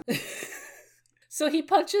bone. So he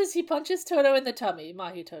punches Toto in the tummy,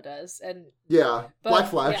 Mahito does, and Black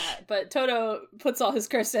Flash. Yeah, but Toto puts all his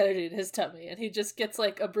cursed energy in his tummy, and he just gets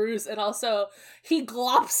like a bruise, and also he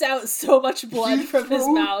glops out so much blood from his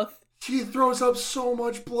mouth. He throws up so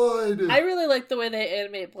much blood. I really like the way they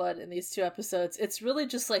animate blood in these two episodes. It's really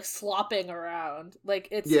just like slopping around, like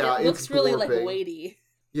it looks really like weighty.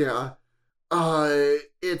 Yeah.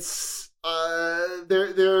 It's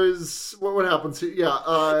there's what happens here? Yeah,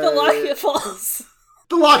 the locket falls.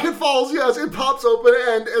 The locket falls, yes, it pops open,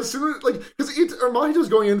 and as soon as, like, because Mahito's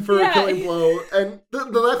going in for a killing blow, and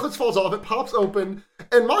the necklace falls off, it pops open,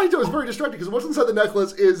 and Mahito is very distracted, because what's inside the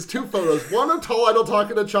necklace is 2 photos, one of Tall Idol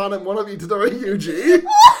Takeda-chan and one of Itadori Yuji.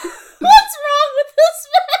 What's wrong with this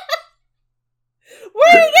man?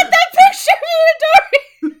 Where did he get that picture of Itadori?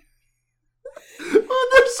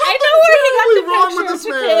 There's something terribly wrong with this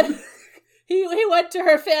man. He went to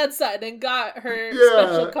her fan site and got her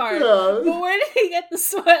special card. Yeah. But where did he get the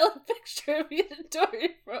smiling picture of Itadori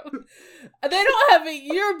from? They don't have a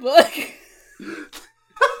yearbook.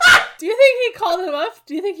 Do you think he called him up?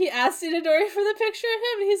 Do you think he asked Itadori for the picture of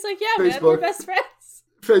him? And he's like, yeah, Facebook. Man, we're best friends.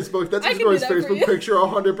 Facebook, that's Itadori's Facebook picture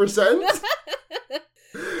 100%. Because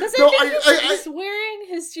I think he's wearing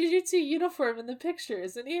his Jujutsu uniform in the picture,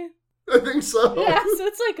 isn't he? I think so. Yeah, so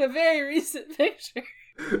it's like a very recent picture.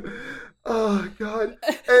 Oh god!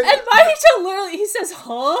 And Mahito literally, he says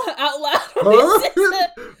 "huh" out loud when he says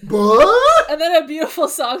it. But? And then a beautiful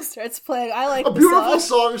song starts playing. I like a beautiful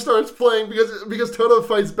song starts playing because Toto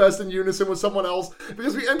fights best in unison with someone else.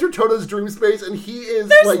 Because we enter Toto's dream space and he is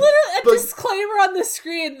There's literally a disclaimer on the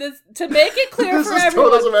screen to make it clear for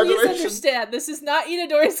everyone. Please understand, this is not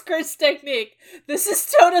Itadori's cursed technique. This is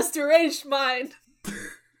Toto's deranged mind.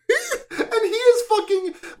 And he is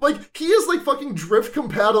fucking drift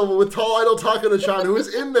compatible with Tall Idol Takeda-chan, who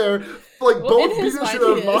is in there, both beating the shit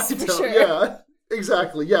out of Mahito. Sure. Yeah,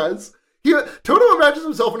 exactly, yes. Toto imagines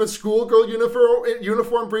himself in a schoolgirl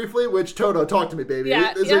uniform briefly, which, Toto, talk to me, baby.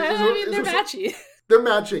 Yeah, they're matchy. They're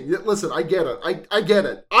matching. Listen, I get it. I get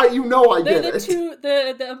it. I get it.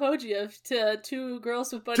 They're the emoji of two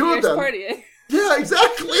girls with bunny ears partying. Yeah,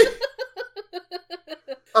 exactly.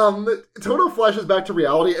 Toto flashes back to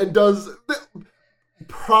reality and does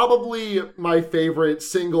probably my favorite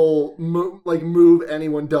single move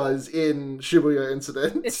anyone does in Shibuya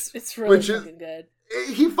Incident. It's really fucking good.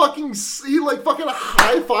 He fucking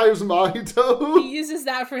high fives Mahito. He uses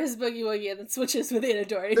that for his boogie woogie and then switches with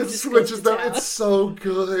Itadori. It switches them. It's so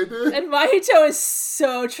good. And Mahito is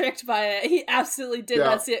so tricked by it. He absolutely did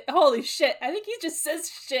not see it. Holy shit! I think he just says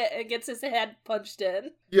shit and gets his head punched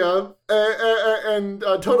in. Yeah, and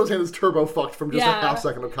Toto's hand is turbo fucked from just a half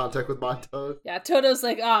second of contact with Mahito. Yeah, Toto's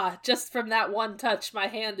like, just from that one touch, my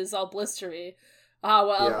hand is all blistery.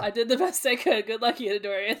 I did the best I could. Good luck,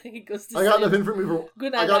 Itadori. I think he goes to I got enough in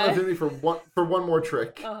me for one more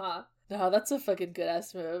trick. No, that's a fucking good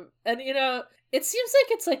ass move. And it seems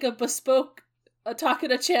like it's like a bespoke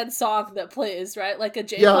Takeda-chan song that plays, right? Like a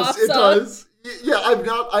J-pop song. Yes, it does. Yeah,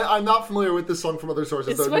 I'm not familiar with this song from other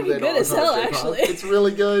sources. It's fucking good as hell, actually. It's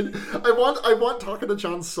really good. I want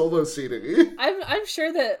Takeda-chan's solo CD. I'm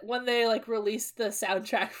sure that when they release the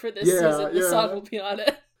soundtrack for this season, the song will be on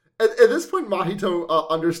it. At this point, Mahito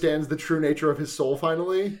understands the true nature of his soul,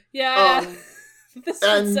 finally. Yeah. This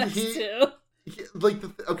one sucks, too.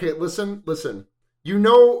 Okay, listen. You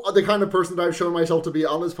know the kind of person that I've shown myself to be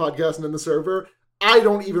on this podcast and in the server. I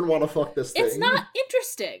don't even want to fuck this thing. It's not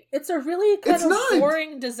interesting. It's a really kind of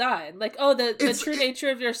boring design. The true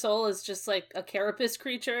nature of your soul is just like a carapace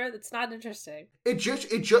creature. It's not interesting. It just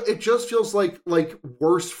feels like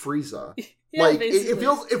worse Frieza. Yeah, it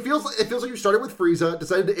feels like you started with Frieza,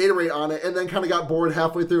 decided to iterate on it, and then kind of got bored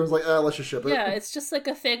halfway through and was like, let's just ship it. Yeah, it's just like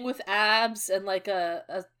a thing with abs and like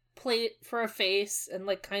a plate for a face and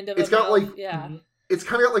kind of. It's got It's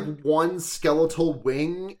kind of got one skeletal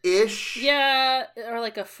wing-ish. Yeah, or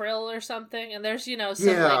like a frill or something. And there's,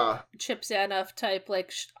 some Chip Zanuff type,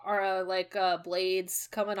 blades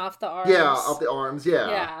coming off the arms. Yeah, off the arms, yeah.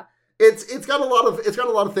 Yeah. It's got a lot of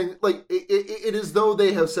things, it is though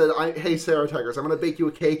they have said, hey, Sarah Tigers, I'm going to bake you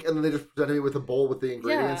a cake, and then they just presented me with a bowl with the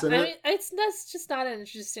ingredients in it. That's just not an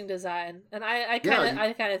interesting design. And I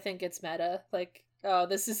kind of think it's meta.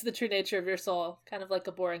 This is the true nature of your soul. Kind of like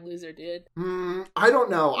a boring loser, dude. I don't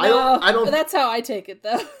know. I don't. That's how I take it,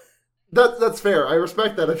 though. That's fair. I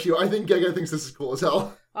respect that of you. I think Gege thinks this is cool as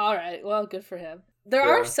hell. All right. Well, good for him. There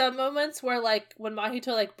are some moments where, when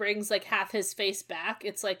Mahito, brings, half his face back,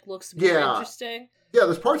 it's, looks more interesting. Yeah,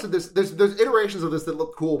 there's parts of this, there's iterations of this that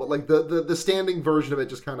look cool, but, the standing version of it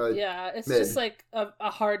just kind of it's just,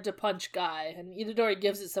 a hard-to-punch guy, and Itadori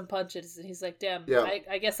gives it some punches, and he's like, damn,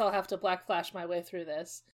 I guess I'll have to Black Flash my way through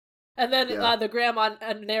this. And then the grandma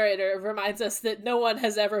narrator reminds us that no one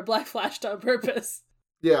has ever Black Flashed on purpose.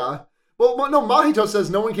 Yeah. Well, no, Mahito says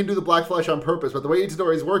no one can do the Black Flash on purpose, but the way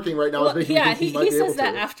Itadori is working right now is making me think he might be able to. Yeah, he says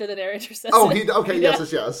that after the narrator says it. Okay,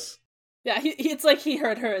 yes. Yeah, it's like he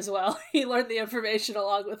heard her as well. He learned the information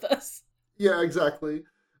along with us. Yeah, exactly.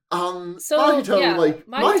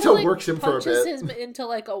 Mahito works him for a bit. Punches him into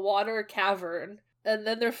like a water cavern, and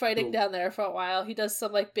then they're fighting down there for a while. He does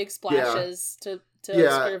some like big splashes to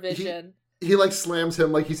obscure vision. He like slams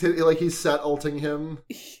him like he's set ulting him.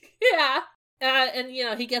 Yeah. And,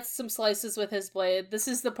 he gets some slices with his blade. This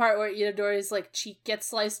is the part where Itadori's, like, cheek gets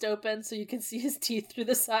sliced open so you can see his teeth through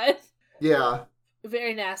the side. Yeah.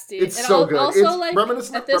 Very nasty. It's and so good. Also, it's like,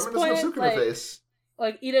 reminiscent at this of point, Sukuna face.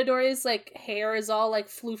 Like, Itadori's, like, hair is all, like,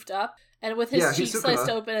 floofed up. And with his cheek sliced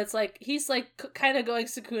open, it's like, he's, like, kind of going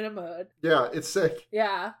Sukuna mode. Yeah, it's sick.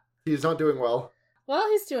 Yeah. He's not doing well. Well,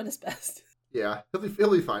 he's doing his best. Yeah.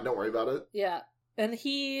 He'll be fine. Don't worry about it. Yeah. And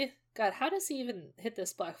God, how does he even hit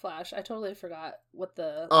this Black Flash? I totally forgot what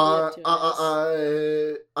the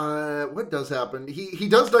what does happen? He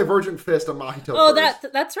does Divergent Fist on Mahito. Oh,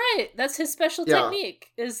 that's right. That's his special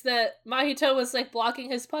technique. Is that Mahito was like blocking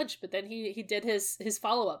his punch, but then he did his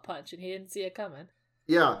follow-up punch and he didn't see it coming.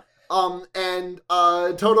 Yeah. And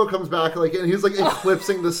Todo comes back and he's like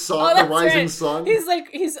eclipsing the sun, the rising sun.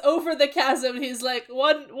 He's over the chasm. He's like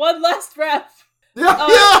one last breath.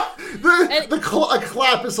 Yeah, a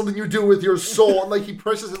clap is something you do with your soul, and like he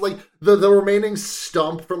presses it, like the remaining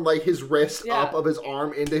stump from like his wrist up of his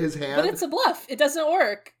arm into his hand. But it's a bluff; it doesn't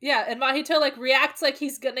work. Yeah, and Mahito like reacts like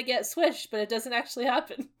he's gonna get swished, but it doesn't actually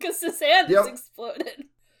happen because his hand is exploded.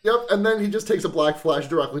 Yep, and then he just takes a Black Flash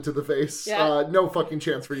directly to the face. Yeah. No fucking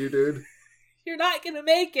chance for you, dude. You're not gonna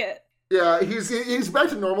make it. Yeah, he's back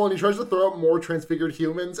to normal, and he tries to throw out more transfigured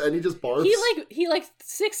humans, and he just barfs. He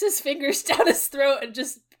sticks his fingers down his throat and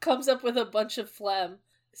just comes up with a bunch of phlegm.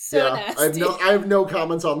 So nasty. I have no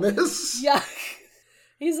comments on this. Yuck.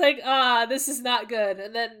 He's like, this is not good.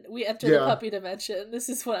 And then we enter the puppy dimension. This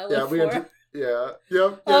is what I live for.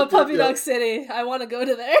 Puppy Dog City. I want to go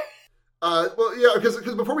to there. Because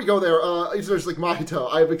before we go there, Itadori's like, Mahito,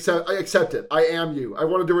 I accept it. I am you. I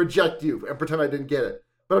wanted to reject you and pretend I didn't get it.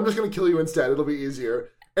 But I'm just going to kill you instead. It'll be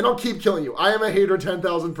easier. And I'll keep killing you. I am a hater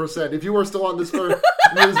 10,000%. If you are still on this earth,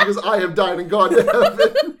 it is because I have died and gone to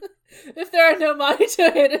heaven. If there are no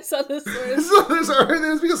Mahito haters on this earth. It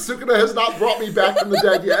is because Sukuna has not brought me back from the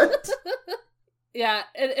dead yet. Yeah,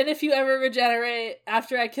 and if you ever regenerate,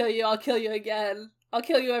 after I kill you, I'll kill you again. I'll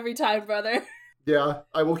kill you every time, brother. Yeah,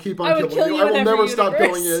 I will keep on killing you. I will never stop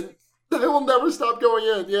going in. I will never stop going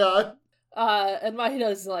in, yeah. And Mahito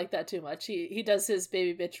doesn't like that too much. He does his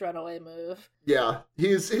baby bitch runaway move. Yeah,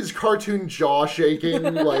 his cartoon jaw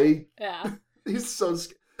shaking, like... Yeah. He's so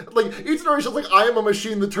scared. Like, Itadori's just like, I am a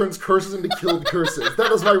machine that turns curses into killed curses.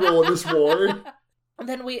 That is my role in this war. And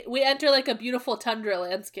then we enter, like, a beautiful tundra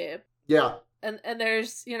landscape. Yeah. And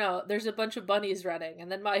there's a bunch of bunnies running.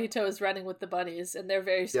 And then Mahito is running with the bunnies. And they're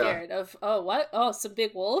very scared of, oh, what? Oh, some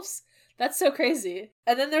big wolves? That's so crazy.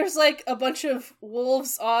 And then there's, like, a bunch of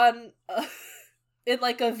wolves on... in,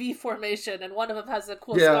 like, a V formation. And one of them has a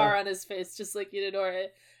cool scar on his face, just like Itadori.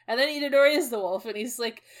 And then Itadori is the wolf, and he's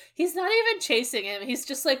not even chasing him. He's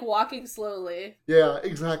just, like, walking slowly. Yeah,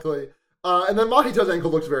 exactly. And then Mahito's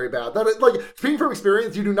ankle looks very bad. That is, like, speaking from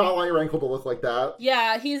experience, you do not want your ankle to look like that.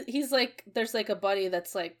 Yeah, he's like, there's, like, a bunny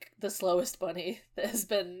that's, like, the slowest bunny that has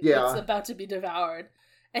been, that's about to be devoured.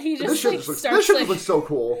 And he just, starts, looks so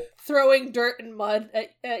cool. Throwing dirt and mud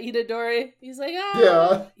at Itadori. He's like,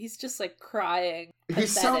 Yeah. He's just, like, crying. He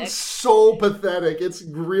sounds so pathetic. It's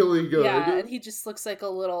really good. Yeah, and he just looks like a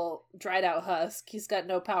little dried out husk. He's got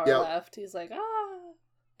no power left. He's like,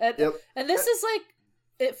 And this is, like,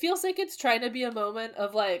 it feels like it's trying to be a moment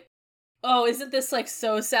of, like, oh, isn't this, like,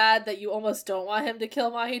 so sad that you almost don't want him to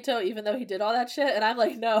kill Mahito, even though he did all that shit? And I'm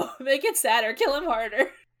like, no, make it sadder. Kill him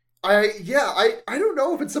harder. I don't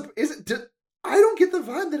know if I don't get the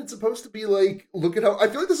vibe that it's supposed to be like, look at how, I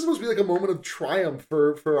feel like this is supposed to be like a moment of triumph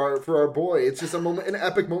for our boy. It's just an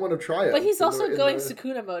epic moment of triumph. But he's also going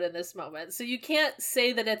Sukuna mode in this moment, so you can't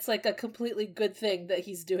say that it's like a completely good thing that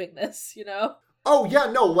he's doing this, you know? Oh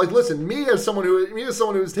yeah, no, like listen, me as someone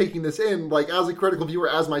who's taking this in, like as a critical viewer,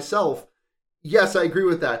 as myself, yes, I agree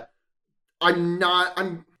with that. I'm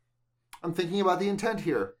thinking about the intent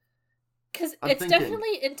here. Because it's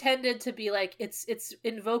definitely intended to be, like, it's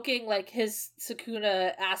invoking, like, his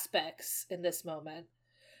Sukuna aspects in this moment.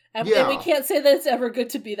 And we can't say that it's ever good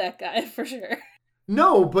to be that guy, for sure.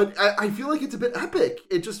 No, but I feel like it's a bit epic.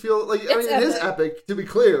 It just feels like, it is epic, to be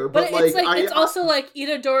clear. But like, it's also, like,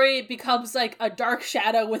 Itadori becomes, like, a dark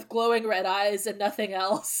shadow with glowing red eyes and nothing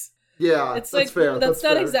else. Yeah, it's like, fair. That's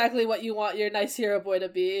not exactly what you want your nice hero boy to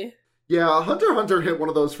be. Yeah, Hunter x Hunter hit one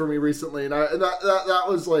of those for me recently, and that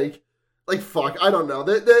was, like... Like, fuck, I don't know.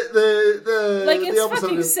 Like, it's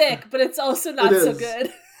fucking sick, but it's also not so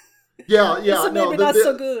good. Yeah, so maybe not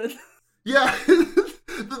so good. Yeah.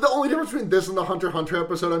 The only difference between this and the Hunter x Hunter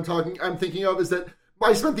episode I'm thinking of is that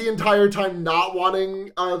I spent the entire time not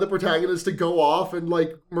wanting the protagonist to go off and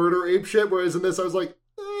like murder apeshit, whereas in this I was like,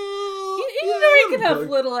 you can have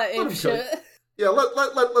little at apeshit. Yeah, let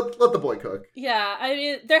the boy cook. Yeah, I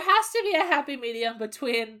mean, there has to be a happy medium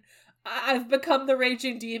between I've become the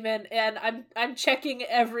raging demon and I'm checking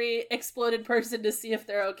every exploded person to see if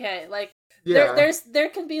they're okay. Like, there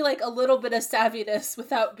can be like a little bit of savviness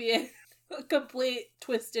without being a complete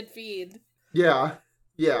twisted fiend. Yeah.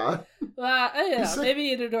 Yeah. I don't know.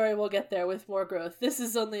 Maybe Itadori will get there with more growth. This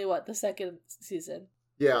is only, the second season?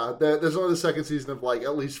 Yeah, there's only the second season of, like,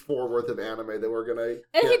 at least 4 worth of anime that we're gonna...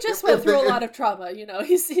 And he just went through a lot of trauma, you know?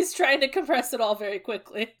 He's trying to compress it all very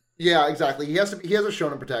quickly. Yeah, exactly. He has a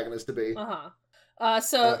shonen protagonist to be.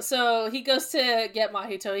 So he goes to get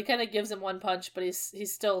Mahito. He kind of gives him one punch, but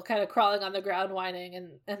he's still kind of crawling on the ground, whining,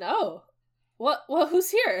 and oh, what? Well,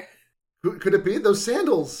 who's here? Who could it be? Those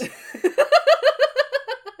sandals.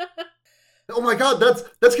 Oh my god, that's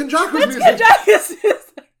Kenjaku's music. Kenjaku's music.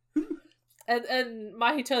 And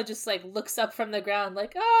Mahito just like looks up from the ground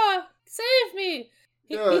like, save me.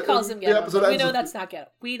 He calls him Geto. We know that's not Geto.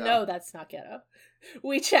 We know that's not Geto.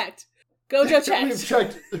 We checked. Gojo checked. We've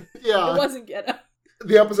checked. Yeah. It wasn't Geto.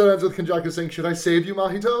 The episode ends with Kenjaku saying, "Should I save you,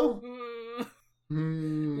 Mahito?"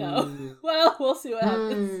 No. Well, we'll see what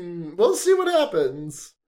happens. We'll see what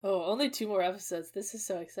happens. Oh, only 2 more episodes. This is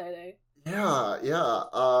so exciting.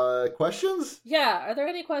 Yeah. Questions? Yeah. Are there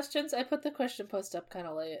any questions? I put the question post up kind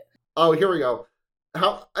of late. Oh, here we go.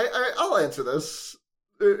 I'll answer this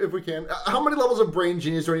if we can. How many levels of brain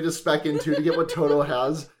genius do I need to spec into to get what Todo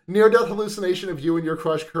has? Near-death hallucination of you and your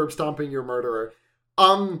crush curb stomping your murderer.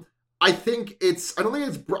 I think it's just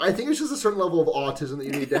a certain level of autism that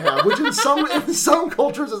you need to have, which in some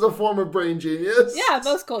cultures is a form of brain genius. Yeah,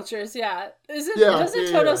 most cultures, yeah.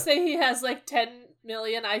 Doesn't Todo say he has like 10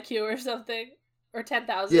 million IQ or something? Or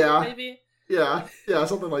 10,000 maybe? Yeah,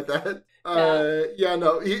 something like that.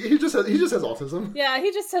 No, he just has autism. Yeah,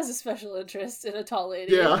 he just has a special interest in a tall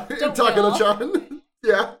lady. Yeah, Takano-chan.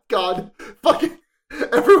 Yeah, God. Fucking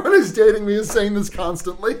everyone who's dating me is saying this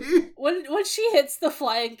constantly. When she hits the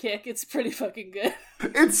flying kick, it's pretty fucking good.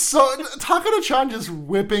 It's so... Takano-chan just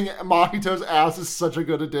whipping Mahito's ass is such a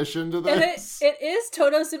good addition to this. And it is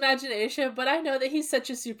Todo's imagination, but I know that he's such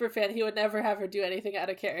a super fan, he would never have her do anything out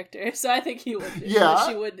of character. So I think he would. Yeah.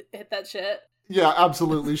 She would hit that shit. Yeah,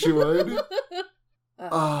 absolutely she would.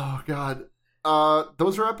 Oh, God.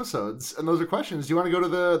 Those are episodes, and those are questions. Do you want to go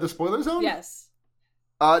to the spoiler zone? Yes.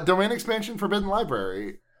 Domain expansion Forbidden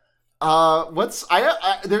Library.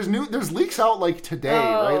 There's leaks out like today,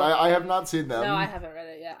 right? I have not seen them. No, I haven't read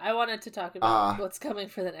it yet. I wanted to talk about what's coming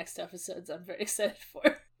for the next episodes. I'm very excited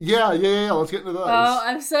for. Yeah. Let's get into those. Oh,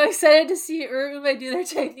 I'm so excited to see Urume do their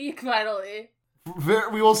technique finally.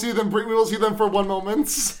 We will see them for 1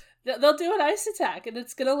 moment. They'll do an ice attack, and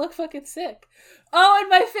it's gonna look fucking sick. Oh, and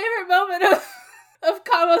my favorite moment of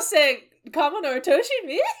Kamo saying, "Kamo no Otoshi,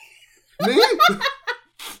 me?" Me?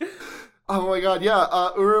 Oh my god, yeah.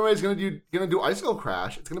 Urume is gonna do Icicle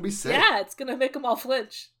Crash. It's gonna be sick. Yeah, it's gonna make them all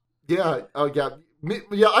flinch. Yeah. Oh yeah.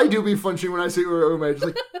 I do be flinching when I see Urume. Just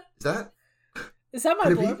like, is that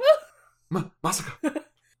my Blorba? Masaka.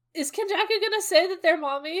 Is Kenjaku gonna say that they're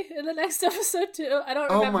mommy in the next episode too? I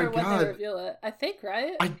don't remember when they reveal it. I think,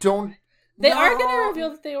 right? I don't. They are gonna reveal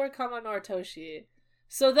that they were Kamo no Otoshi,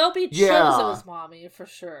 so they'll be Chozo's mommy for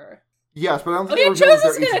sure. Yes, but I don't think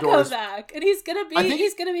Chozo's gonna come back, and he's gonna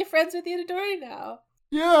be friends with Itadori now.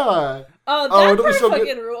 Yeah. Oh, that part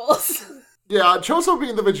fucking rules. Yeah, Chozo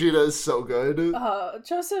being the Vegeta is so good.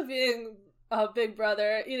 Chozo being Big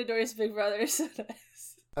Brother, Itadori's big brother, is so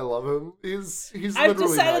nice. I love him. He's I've literally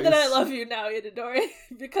decided nice. that I love you now, Itadori,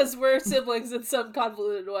 because we're siblings in some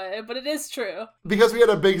convoluted way, but it is true. Because we had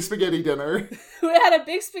a big spaghetti dinner. We had a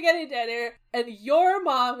big spaghetti dinner, and your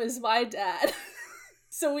mom is my dad.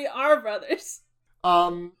 So we are brothers.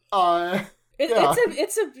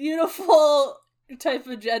 It's a beautiful type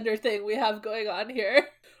of gender thing we have going on here.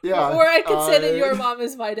 Yeah. Where I can say that your mom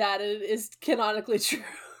is my dad, and it is canonically true.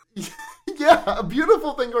 Yeah, a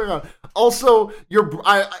beautiful thing going on. Also,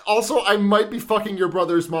 I might be fucking your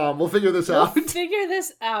brother's mom. We'll figure this out. Figure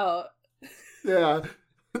this out. Yeah.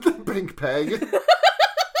 The pink peg.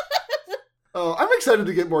 Oh, I'm excited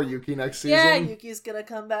to get more Yuki next season. Yeah, Yuki's gonna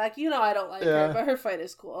come back. You know I don't like her, but her fight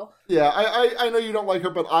is cool. Yeah, I know you don't like her,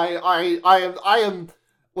 but I am.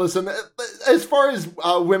 Listen, as far as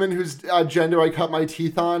women whose gender I cut my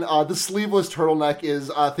teeth on, the sleeveless turtleneck is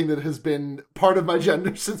a thing that has been part of my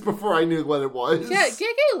gender since before I knew what it was. Yeah,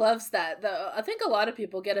 Gege loves that, though. I think a lot of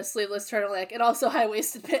people get a sleeveless turtleneck and also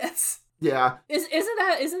high-waisted pants. Yeah.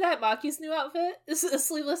 Isn't that Maki's new outfit? Is it a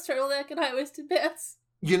sleeveless turtleneck and high-waisted pants?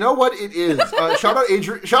 You know what it is? Shout out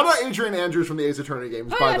Adrian Andrews from the Ace Attorney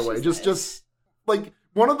games, by the way. Just like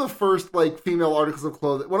one of the first like female articles of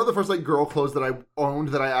clothing, one of the first like girl clothes that I owned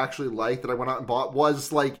that I actually liked, that I went out and bought,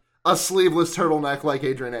 was like a sleeveless turtleneck like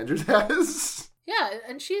Adrian Andrews has. Yeah,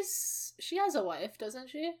 and she has a wife,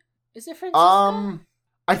 doesn't she? Is it Francisco?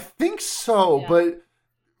 I think so, but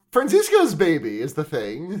Francisco's baby is the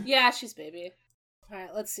thing. Yeah, she's baby. All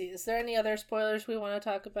right, let's see. Is there any other spoilers we want to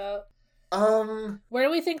talk about? Where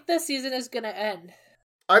do we think this season is gonna end?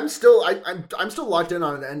 I'm still locked in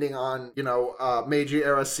on an ending on, Meiji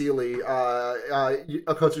Araceli,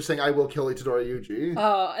 Okotsu saying, "I will kill Itadori Yuji."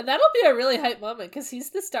 Oh, and that'll be a really hype moment because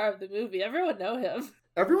he's the star of the movie. Everyone know him.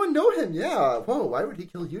 Everyone know him, yeah. Whoa, why would he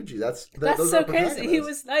kill Yuji? That's so crazy. He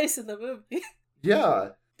was nice in the movie. Yeah.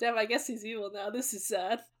 Damn, I guess he's evil now. This is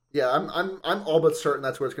sad. Yeah, I'm all but certain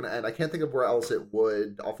that's where it's going to end. I can't think of where else it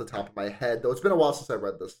would off the top of my head, though it's been a while since I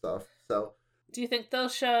read this stuff. So, do you think they'll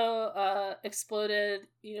show exploded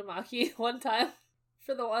Inumaki one time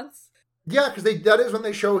for the once? Yeah, because that is when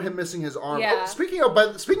they show him missing his arm. Yeah. Oh, speaking of, by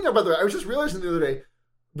the way, I was just realizing the other day,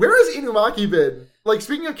 where has Inumaki been? Like,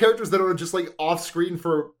 speaking of characters that are just, like, off-screen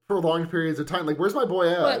for long periods of time, like, where's my boy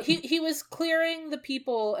at? But he was clearing the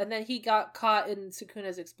people, and then he got caught in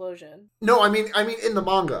Sukuna's explosion. No, I mean in the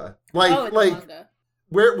manga. Like, in the manga.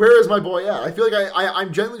 Where is my boy at? I feel like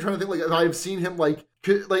I'm genuinely trying to think, like, if I've seen him, like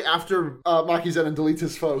after Maki-Zen deletes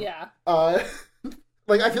his folk. Yeah.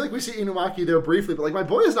 Like, I feel like we see Inumaki there briefly, but, like, my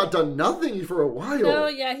boy has not done nothing for a while. No,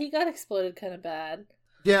 yeah, he got exploded kind of bad.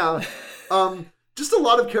 Yeah. Just a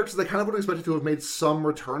lot of characters I kind of would have expected to have made some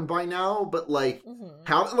return by now, but like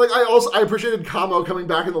how like I appreciated Kamo coming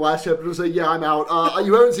back in the last chapter to say, "Yeah, I'm out.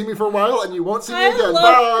 You haven't seen me for a while, and you won't see me again.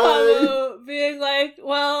 Bye." Kamo being like,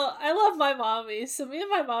 "Well, I love my mommy, so me and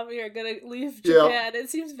my mommy are gonna leave Japan. It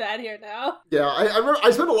seems bad here now." Yeah, I remember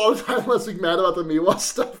I spent a lot of time last week mad about the Miwa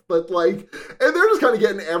stuff, but like, and they're just kind of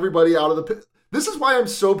getting everybody out of the pit. This is why I'm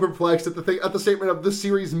so perplexed at the statement of this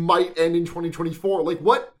series might end in 2024. Like,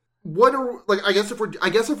 what are, like, I guess if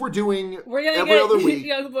we're doing we're gonna every get other week,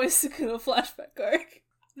 Young Boy Sukuna flashback arc.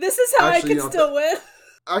 This is how I can still win.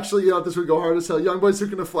 Actually, this would go hard as hell. Young Boy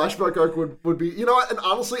Sukuna flashback arc would be, you know what? And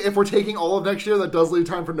honestly, if we're taking all of next year, that does leave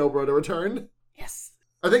time for Nobara to return. Yes.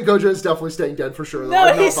 I think Gojo is definitely staying dead for sure. Though. No,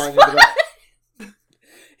 I'm not buying into that.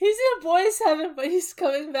 He's in boys' heaven, but he's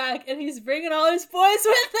coming back, and he's bringing all his boys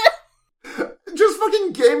with him. Just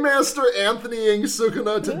fucking Game Master Anthony-ing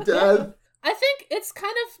Sukuna to death. I think it's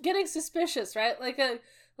kind of getting suspicious, right?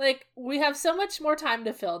 Like we have so much more time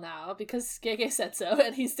to fill now because Gege said so,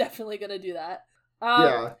 and he's definitely gonna do that.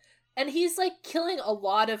 Yeah. And he's like killing a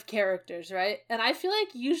lot of characters, right? And I feel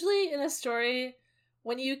like usually in a story,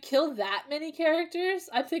 when you kill that many characters,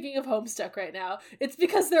 I'm thinking of Homestuck right now. It's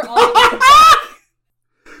because they're all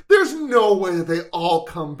There's no way that they all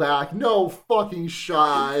come back. No fucking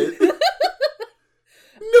shot.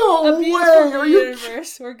 No way! Are you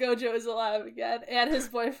universe where Gojo is alive again and his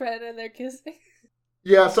boyfriend and they're kissing?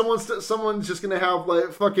 Yeah, someone's just gonna have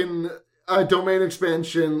like fucking domain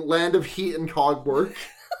expansion, Land of Heat and Cogwork.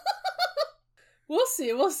 We'll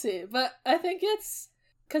see. But I think it's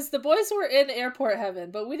because the boys were in airport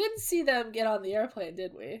heaven, but we didn't see them get on the airplane,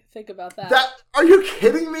 did we? Think about that. Are you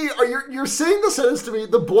kidding me? You're saying the sentence to me?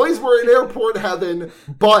 The boys were in airport heaven,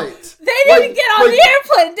 but they didn't get on the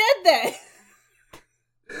airplane, did they?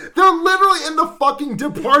 They're literally in the fucking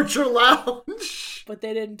departure lounge. But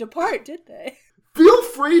they didn't depart, did they? Feel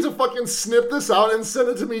free to fucking snip this out and send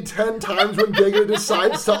it to me 10 times when Gege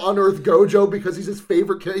decides to unearth Gojo because he's his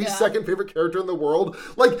favorite he's second favorite character in the world.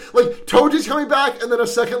 Like Toji's coming back, and then a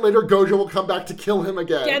second later Gojo will come back to kill him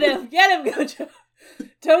again. Get him, Gojo.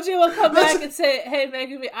 Toji will come back and say, "Hey,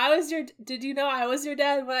 Megumi, did you know I was your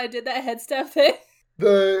dad when I did that head step thing?"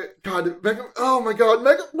 Megumi, oh my god,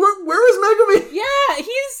 where is Megumi? Yeah,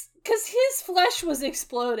 because his flesh was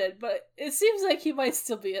exploded, but it seems like he might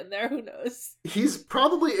still be in there, who knows? He's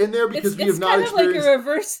probably in there because we have not experienced... It's kind of like a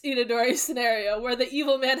reverse Itadori scenario, where the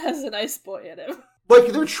evil man has a nice boy in him. Like,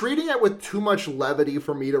 they're treating it with too much levity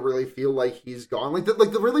for me to really feel like he's gone. Like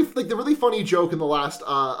the really funny joke in the last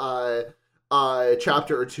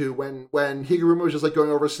chapter or two when Higuruma was just like going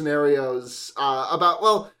over scenarios about,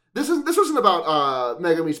 well, this wasn't about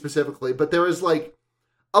Megumi specifically, but there was like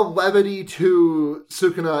a levity to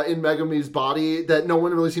Sukuna in Megumi's body that no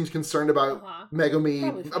one really seems concerned about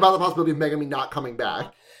Megumi, about the possibility of Megumi not coming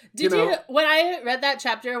back. Did you, when I read that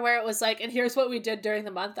chapter where it was like, and here's what we did during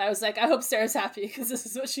the month, I was like, I hope Sarah's happy because this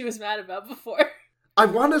is what she was mad about before. I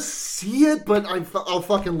want to see it, but I'll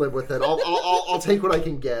fucking live with it. I'll take what I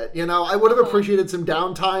can get. You know, I would have appreciated some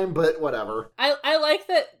downtime, but whatever. I like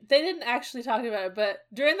that they didn't actually talk about it, but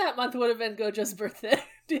during that month would have been Gojo's birthday.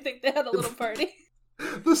 Do you think they had a little party?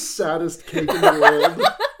 The saddest cake in the world.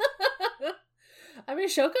 I mean,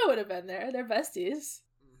 Shoko would have been there. They're besties.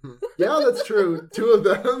 Yeah, that's true. 2 of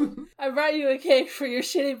them. I brought you a cake for your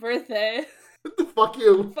shitty birthday. Fuck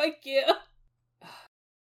you. Fuck you.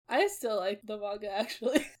 I still like the manga,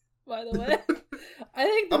 actually, by the way. I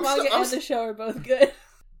think the manga and the show are both good.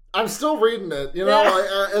 I'm still reading it, you know?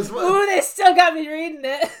 Yeah. Ooh, they still got me reading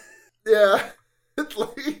it. Yeah. It's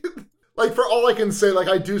like, for all I can say, like,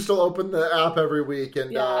 I do still open the app every week and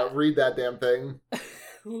read that damn thing.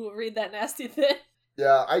 Ooh, read that nasty thing.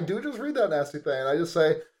 Yeah, I do just read that nasty thing. I just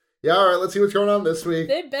say, yeah, all right, let's see what's going on this week.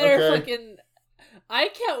 They better fucking... I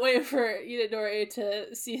can't wait for Itadori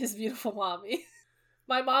to see his beautiful mommy.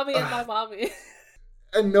 My mommy and my mommy.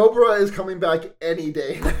 And Nobara is coming back any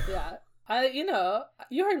day. Yeah.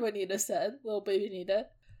 You heard what Nita said, little baby Nita.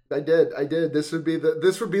 I did. This would be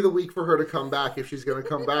the week for her to come back if she's going to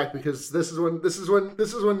come back, because this is when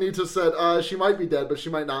Nita said she might be dead, but she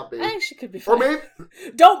might not be. I think she could be fine. Or maybe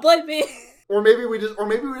don't blame me. Or maybe we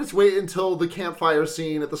just wait until the campfire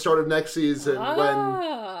scene at the start of next season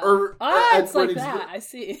it's like that. I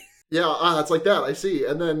see. Yeah, it's like that. I see.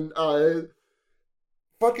 And then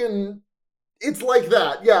fucking it's like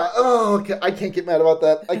that. Yeah. Oh, okay. I can't get mad about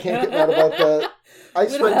that.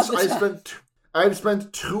 I've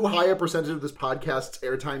spent too high a percentage of this podcast's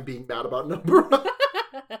airtime being mad about Nobara.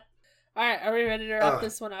 All right, are we ready to wrap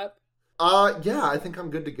this one up? Yeah, I think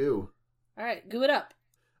I'm good to go. All right, goo it up.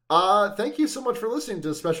 Thank you so much for listening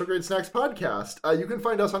to Special Grade Snacks podcast. You can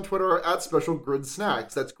find us on Twitter at Special Grade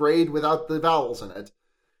Snacks. That's grade without the vowels in it.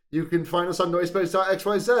 You can find us on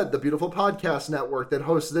Noisepace.xyz, the beautiful podcast network that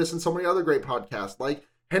hosts this and so many other great podcasts, like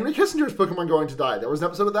Henry Kissinger's Pokemon Going to Die. There was an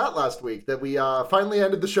episode of that last week that we finally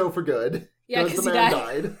ended the show for good. Yeah, because the man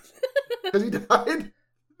died. Because he died?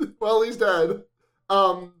 Well, he's dead.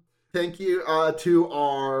 Thank you to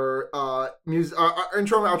our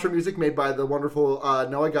intro and outro music made by the wonderful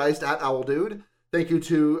Noah Geist at Owl Dude. Thank you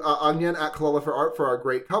to Onion at Kalala for art for our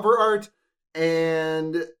great cover art.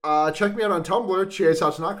 And check me out on Tumblr,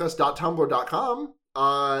 chiesautonakas.tumblr.com.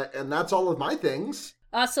 And that's all of my things.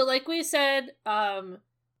 So like we said, the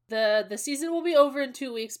season will be over in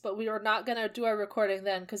 2 weeks, but we are not going to do our recording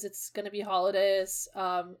then because it's going to be holidays.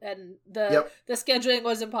 And the scheduling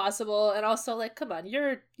was impossible. And also, like, come on,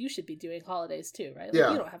 you should be doing holidays too, right?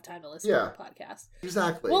 Like, you don't have time to listen to the podcast.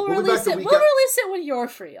 Exactly. We'll release it when you're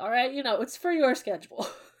free, all right? You know, it's for your schedule.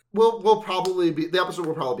 We'll probably be, the episode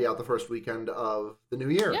will probably be out the first weekend of the new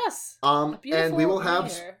year. Yes. And we will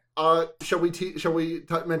have, shall we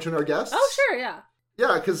mention our guests? Oh, sure, yeah.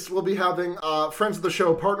 Yeah, because we'll be having friends of the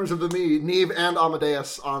show, partners of the me, Neve and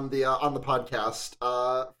Amadeus on the podcast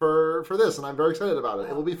for this, and I'm very excited about it.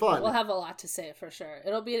 It will be fun. We'll have a lot to say for sure.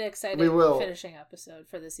 It'll be an exciting finishing episode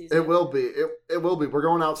for the season. It will be. It will be. We're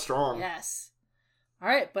going out strong. Yes. All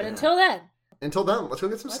right, but until then, let's go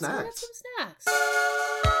get some snacks.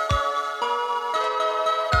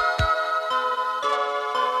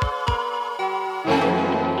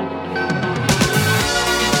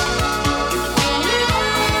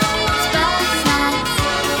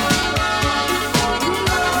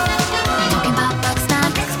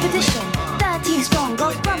 Go